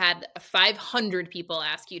you have had 500 people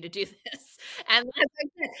ask you to do this. And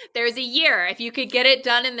there's a year. If you could get it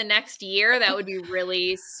done in the next year, that would be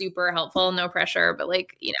really super helpful. No pressure, but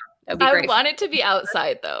like, that'd be great. I want it to be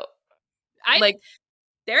outside though.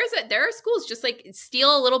 There are schools just like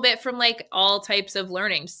steal a little bit from like all types of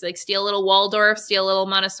learning. Just like steal a little Waldorf, steal a little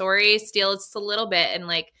Montessori, steal just a little bit. And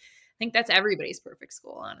like, I think that's everybody's perfect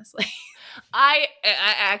school, honestly. I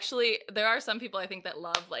actually, there are some people I think that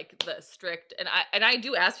love like the strict, and I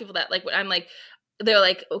do ask people that, like, when I'm like, they're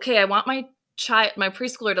like, okay, I want my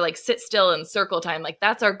preschooler to like sit still in circle time. Like,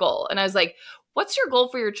 that's our goal. And I was like, what's your goal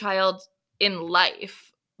for your child in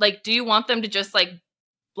life? Like, do you want them to just like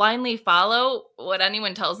blindly follow what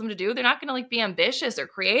anyone tells them to do? They're not going to like be ambitious or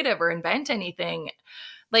creative or invent anything.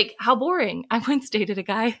 Like, how boring. I once dated a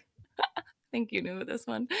guy. I think you knew this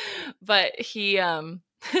one, but he, I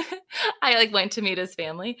like went to meet his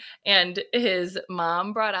family and his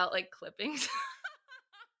mom brought out like clippings.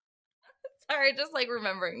 Sorry, just like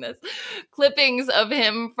remembering this. Clippings of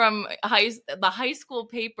him from the high school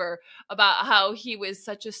paper about how he was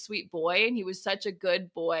such a sweet boy and he was such a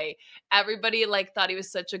good boy. Everybody like thought he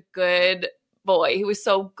was such a good boy. He was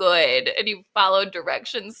so good and he followed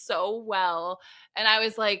directions so well. And I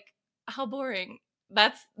was like, how boring.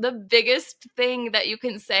 That's the biggest thing that you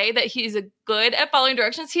can say, that he's good at following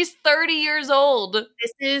directions. He's 30 years old.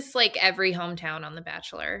 This is like every hometown on The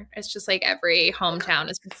Bachelor. It's just like every hometown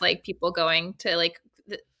is just like people going to like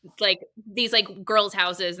these like girls'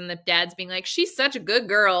 houses and the dads being like, she's such a good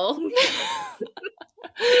girl.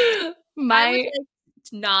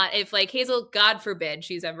 If like Hazel, God forbid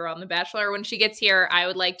she's ever on The Bachelor, when she gets here, I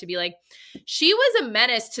would like to be like, she was a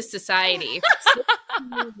menace to society for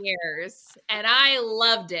 16 years and I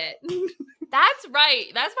loved it. That's right.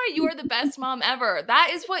 That's why you are the best mom ever. That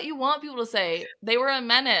is what you want people to say. They were a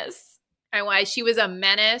menace. And why she was a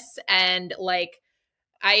menace and like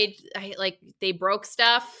I like, they broke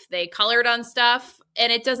stuff, they colored on stuff,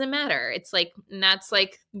 and it doesn't matter. It's like, and that's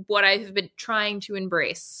like what I've been trying to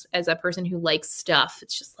embrace as a person who likes stuff.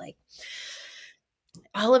 It's just like,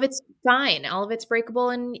 all of it's fine. All of it's breakable,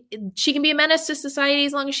 and she can be a menace to society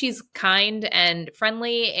as long as she's kind and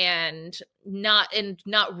friendly and not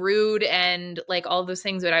rude and like all those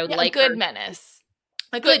things that I would Yeah, like a good her. menace.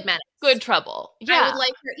 A good menace. Good trouble. I Yeah. would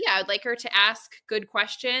like her. Yeah, I'd like her to ask good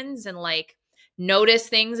questions and like notice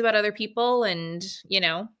things about other people, and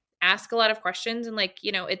ask a lot of questions, and like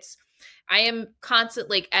it's. I am constant,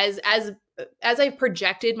 like, as I've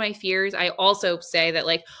projected my fears. I also say that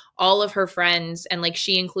like all of her friends, and like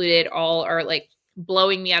she included, all are like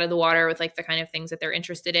blowing me out of the water with like the kind of things that they're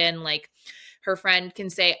interested in. Like, her friend can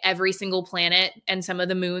say every single planet and some of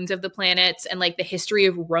the moons of the planets and like the history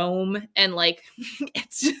of Rome, and like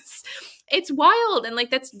it's wild, and like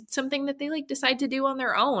that's something that they like decide to do on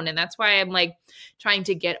their own. And that's why I'm like trying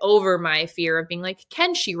to get over my fear of being like,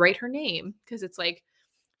 can she write her name? Because it's like,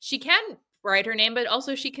 she can write her name, but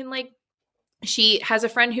also she has a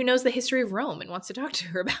friend who knows the history of Rome and wants to talk to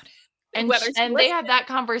her about it. And they have that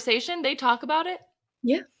conversation. They talk about it.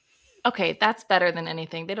 Yeah. Okay, that's better than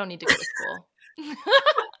anything. They don't need to go to school.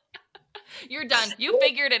 You're done. You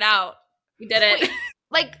figured it out. You did it. Wait,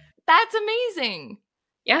 like, that's amazing.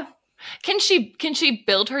 Yeah. Can she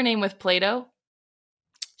build her name with Play-Doh?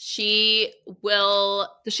 She will.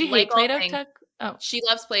 Does she hate Play-Doh? Oh, she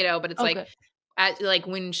loves Play-Doh, but it's good. like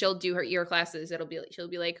when she'll do her ear classes, she'll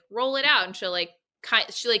be like, roll it out, and she'll like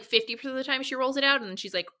 50% of the time she rolls it out, and then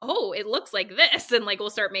she's like, oh, it looks like this, and like we'll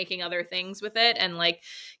start making other things with it, and like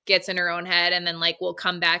gets in her own head, and then like we'll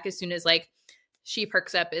come back as soon as like she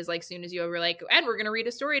perks up, is like soon as you were like, and we're gonna read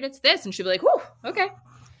a story and it's this, and she'll be like, whew, okay.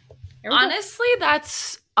 Honestly,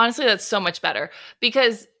 that's so much better,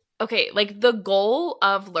 because okay, like the goal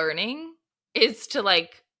of learning is to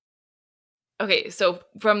like, okay, so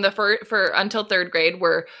from the for until third grade,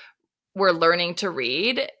 we're learning to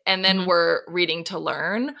read, and then we're reading to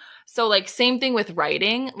learn. So like same thing with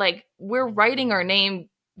writing, like we're writing our name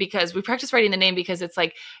because we practice writing the name because it's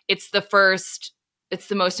like, it's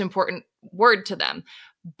the most important word to them.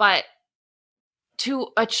 But to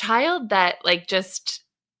a child that like just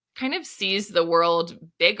kind of sees the world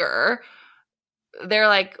bigger, they're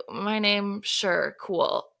like, my name, sure,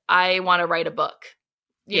 cool. I want to write a book.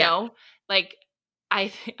 You know, like I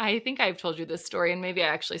think I've told you this story, and maybe I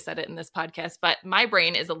actually said it in this podcast, but my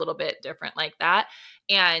brain is a little bit different like that.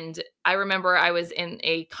 And I remember I was in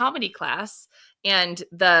a comedy class, and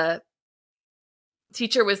the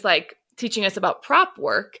teacher was like teaching us about prop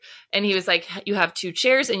work. And he was like, you have two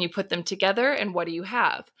chairs and you put them together, and what do you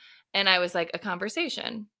have? And I was like, a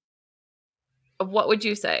conversation. What would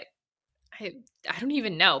you say? I don't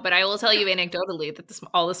even know, but I will tell you anecdotally that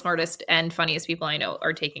all the smartest and funniest people I know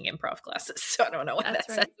are taking improv classes. So I don't know what that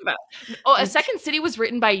says about. Oh, A Second City was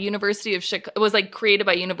written by University of Chicago. It was like created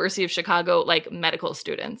by University of Chicago, like medical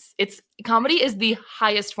students. Comedy is the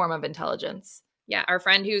highest form of intelligence. Yeah, our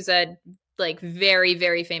friend who's a like very,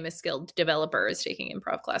 very famous skilled developer is taking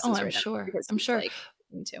improv classes. Oh, I'm sure. I'm sure. Like,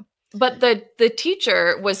 me too. But the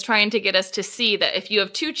teacher was trying to get us to see that if you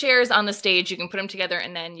have two chairs on the stage, you can put them together,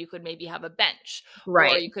 and then you could maybe have a bench.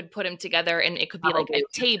 Right. Or you could put them together and it could be like a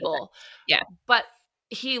table. Yeah. But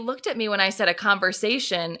he looked at me when I said a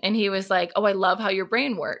conversation, and he was like, oh, I love how your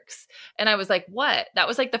brain works. And I was like, what? That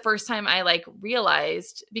was like the first time I like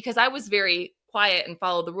realized, because I was very quiet and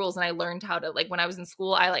followed the rules. And I learned how to, like, when I was in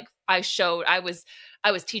school, I was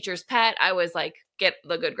teacher's pet. I was like, get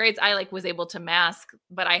the good grades. I like was able to mask,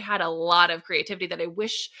 but I had a lot of creativity that I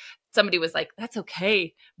wish somebody was like, that's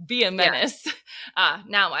okay. Be a menace. Yeah.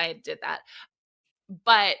 Now I did that.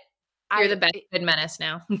 But you're the best good menace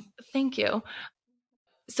now. Thank you.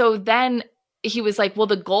 So then he was like, well,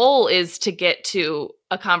 the goal is to get to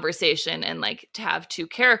a conversation and like to have two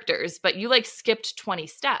characters, but you like skipped 20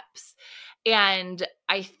 steps. And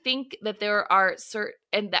I think that there are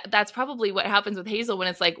and that's probably what happens with Hazel when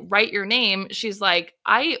it's like, write your name. She's like,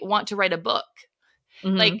 I want to write a book.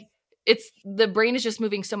 Mm-hmm. Like the brain is just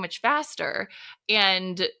moving so much faster,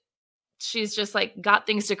 and she's just like got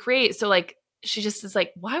things to create. So like, she just is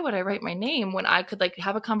like, why would I write my name when I could like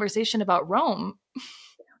have a conversation about Rome?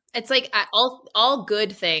 It's like all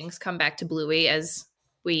good things come back to Bluey, as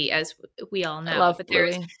we all know. I love Bluey.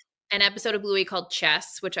 There's an episode of Bluey called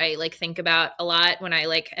Chess, which I like think about a lot when I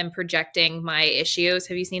like am projecting my issues.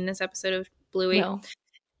 Have you seen this episode of Bluey? No.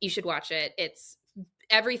 You should watch it. It's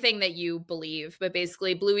everything that you believe, but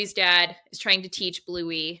basically Bluey's dad is trying to teach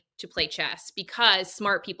Bluey to play chess because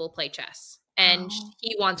smart people play chess, and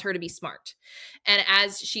he wants her to be smart. And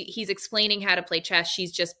as he's explaining how to play chess,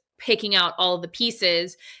 she's just picking out all the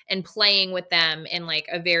pieces and playing with them in like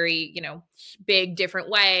a very, big different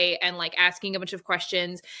way, and like asking a bunch of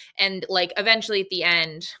questions. And like eventually at the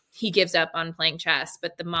end, he gives up on playing chess,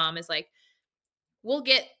 but the mom is like, we'll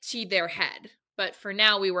get to their head, but for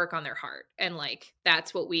now we work on their heart. And like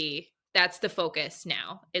that's the focus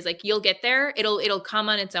now, is like, you'll get there, it'll come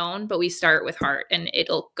on its own, but we start with heart and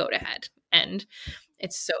it'll go to head. And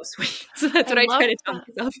it's so sweet. So that's what I try to tell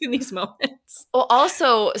myself in these moments. Well,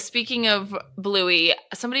 also, speaking of Bluey,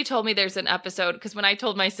 somebody told me there's an episode, because when I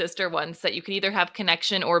told my sister once that you can either have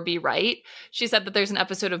connection or be right, she said that there's an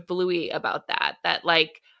episode of Bluey about that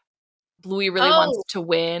like Bluey really wants to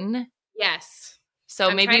win. Yes. So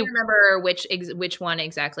I'm maybe trying to remember which one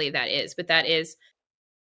exactly that is, but that is,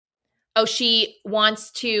 she wants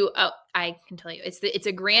to, I can tell you, it's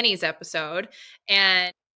a Granny's episode,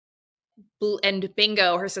 and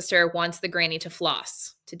Bingo, her sister, wants the Granny to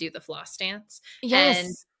floss, to do the floss dance. Yes.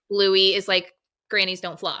 And Bluey is like, grannies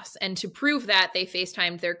don't floss. And to prove that, they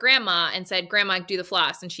FaceTimed their grandma and said, Grandma, do the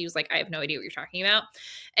floss. And she was like, I have no idea what you're talking about.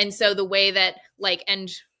 And so the way that like,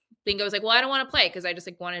 and Bingo was like, well, I don't want to play because I just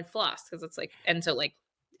like wanted floss, because it's like, and so like,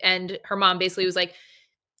 and her mom basically was like,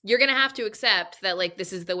 you're going to have to accept that like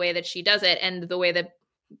this is the way that she does it. And the way that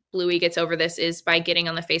Bluey gets over this is by getting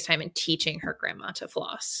on the FaceTime and teaching her grandma to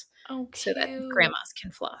floss. Oh, so that grandmas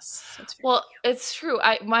can floss. So it's well, cute. It's true.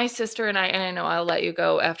 My sister and I know I'll let you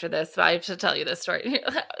go after this, but I have to tell you this story.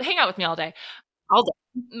 Hang out with me all day. All day.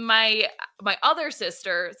 My other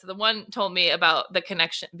sister, so the one told me about the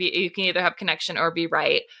connection. You can either have connection or be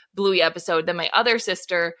right. Bluey episode. Then my other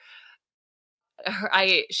sister,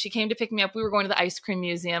 she came to pick me up. We were going to the ice cream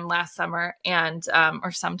museum last summer, and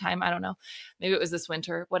or sometime, I don't know, maybe it was this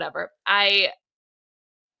winter, whatever.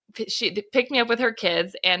 She picked me up with her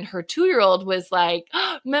kids, and her 2-year-old was like,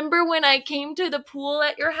 remember when I came to the pool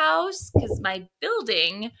at your house? Because my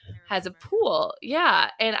building has a pool. Yeah.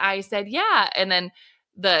 And I said, yeah. And then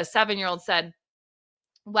the 7-year-old said,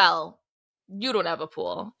 well, you don't have a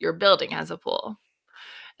pool. Your building has a pool.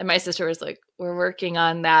 And my sister was like, we're working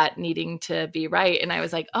on that needing to be right. And I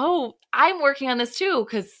was like, oh, I'm working on this too.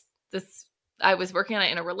 Because I was working on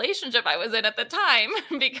it in a relationship I was in at the time,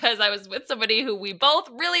 because I was with somebody who we both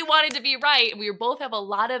really wanted to be right. And we both have a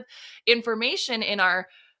lot of information in our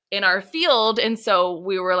field. And so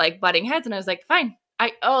we were like butting heads, and I was like, fine.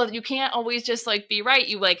 You can't always just like be right.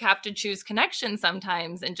 You like have to choose connection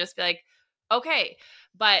sometimes and just be like, okay.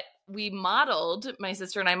 But my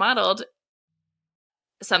sister and I modeled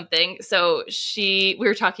something. So we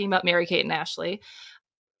were talking about Mary-Kate and Ashley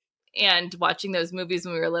and watching those movies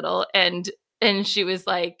when we were little. And she was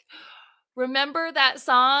like, remember that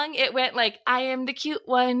song? It went like, I am the cute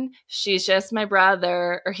one. She's just my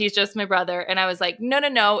brother, or he's just my brother. And I was like,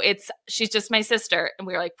 no, she's just my sister. And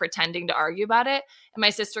we were like pretending to argue about it. And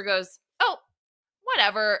my sister goes, oh,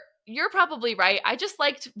 whatever. You're probably right. I just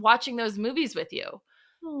liked watching those movies with you.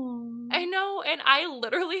 Aww. I know. And I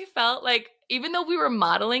literally felt like, even though we were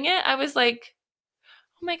modeling it, I was like,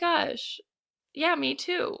 oh my gosh. Yeah, me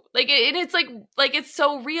too. Like it's like it's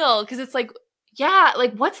so real, because it's like, yeah,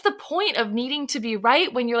 like what's the point of needing to be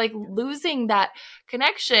right when you're like losing that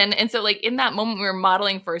connection? And so like in that moment we were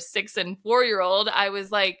modeling for a 6 and 4-year-old, I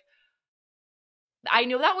was like, I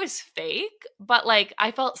know that was fake, but like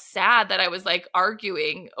I felt sad that I was like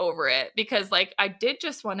arguing over it, because like I did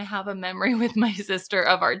just want to have a memory with my sister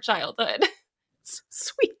of our childhood.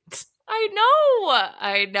 Sweet.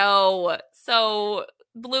 I know. So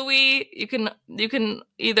Bluey, you can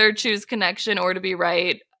either choose connection or to be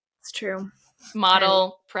right. It's true.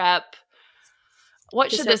 Model, prep.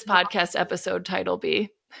 What should this podcast episode title be?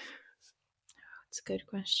 It's a good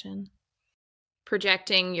question.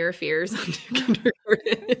 Projecting your fears onto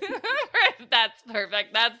kindergarten. That's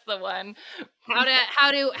perfect. That's the one.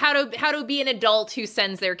 How to be an adult who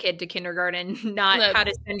sends their kid to kindergarten, not how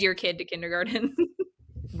to send your kid to kindergarten.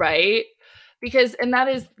 Right? Because, and that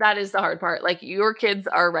is the hard part. Like your kids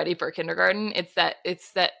are ready for kindergarten.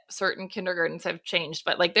 It's that certain kindergartens have changed,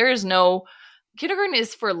 but like kindergarten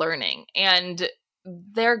is for learning, and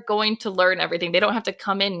they're going to learn everything. They don't have to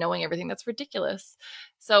come in knowing everything. That's ridiculous.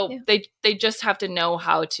 So yeah. They just have to know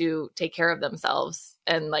how to take care of themselves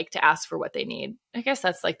and like to ask for what they need. I guess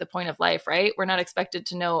that's like the point of life, right? We're not expected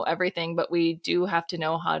to know everything, but we do have to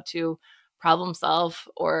know how to problem solve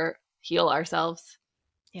or heal ourselves.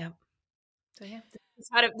 Yeah. So yeah,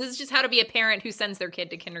 this is just how to be a parent who sends their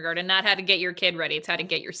kid to kindergarten, not how to get your kid ready. It's how to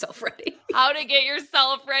get yourself ready. How to get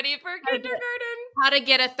yourself ready for kindergarten. How to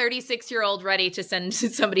get a 36-year-old ready to send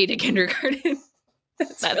somebody to kindergarten.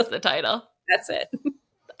 That's the title. That's it.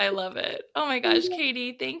 I love it. Oh my gosh,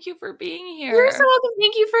 Katie, thank you for being You're so here. welcome.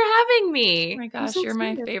 Thank you for having Oh me. my I'm gosh, so you're my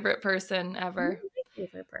excited. favorite person You're ever. my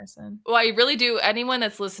favorite person. Well, I really do. Anyone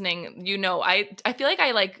that's listening, I feel like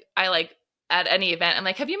I at any event, I'm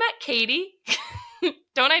like, have you met Katie?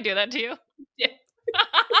 Don't I do that to you? Yeah.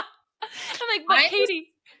 I'm like, but I'm Katie.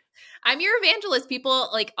 I'm your evangelist. People,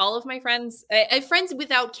 like all of my friends, I have friends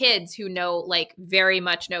without kids who know, like, very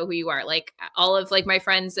much know who you are. Like all of like my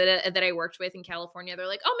friends that I worked with in California, they're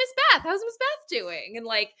like, "Oh, Miss Beth, how's Miss Beth doing?" And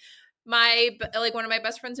like one of my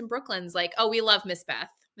best friends in Brooklyn's like, "Oh, we love Miss Beth.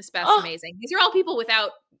 Miss Beth's Oh, amazing." These are all people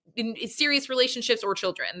without serious relationships or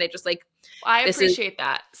children. They just like I this is appreciate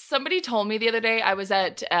that. Somebody told me the other day I was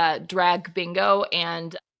at drag bingo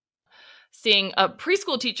and seeing a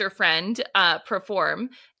preschool teacher friend perform,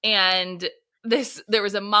 and there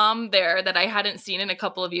was a mom there that I hadn't seen in a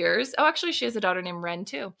couple of years. Oh, actually, she has a daughter named Ren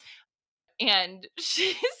too. And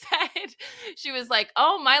she said, she was like,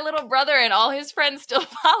 "Oh, my little brother and all his friends still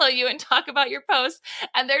follow you and talk about your posts."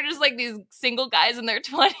 And they're just like these single guys in their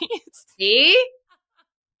 20s. see.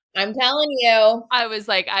 I'm telling you. I was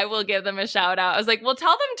like, I will give them a shout out. I was like, well,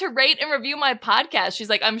 tell them to rate and review my podcast. She's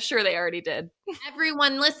like, I'm sure they already did.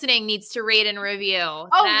 Everyone listening needs to rate and review.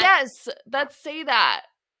 Oh, yes. Let's say that.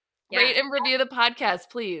 Yeah. Rate and review the podcast,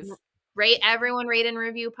 please. Rate and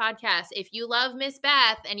review podcast. If you love Miss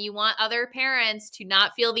Beth and you want other parents to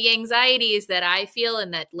not feel the anxieties that I feel,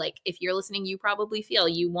 and that, like, if you're listening, you probably feel,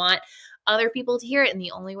 you want other people to hear it. And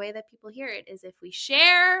the only way that people hear it is if we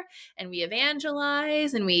share and we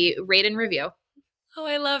evangelize and we rate and review. Oh,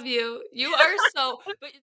 I love you. You are so, but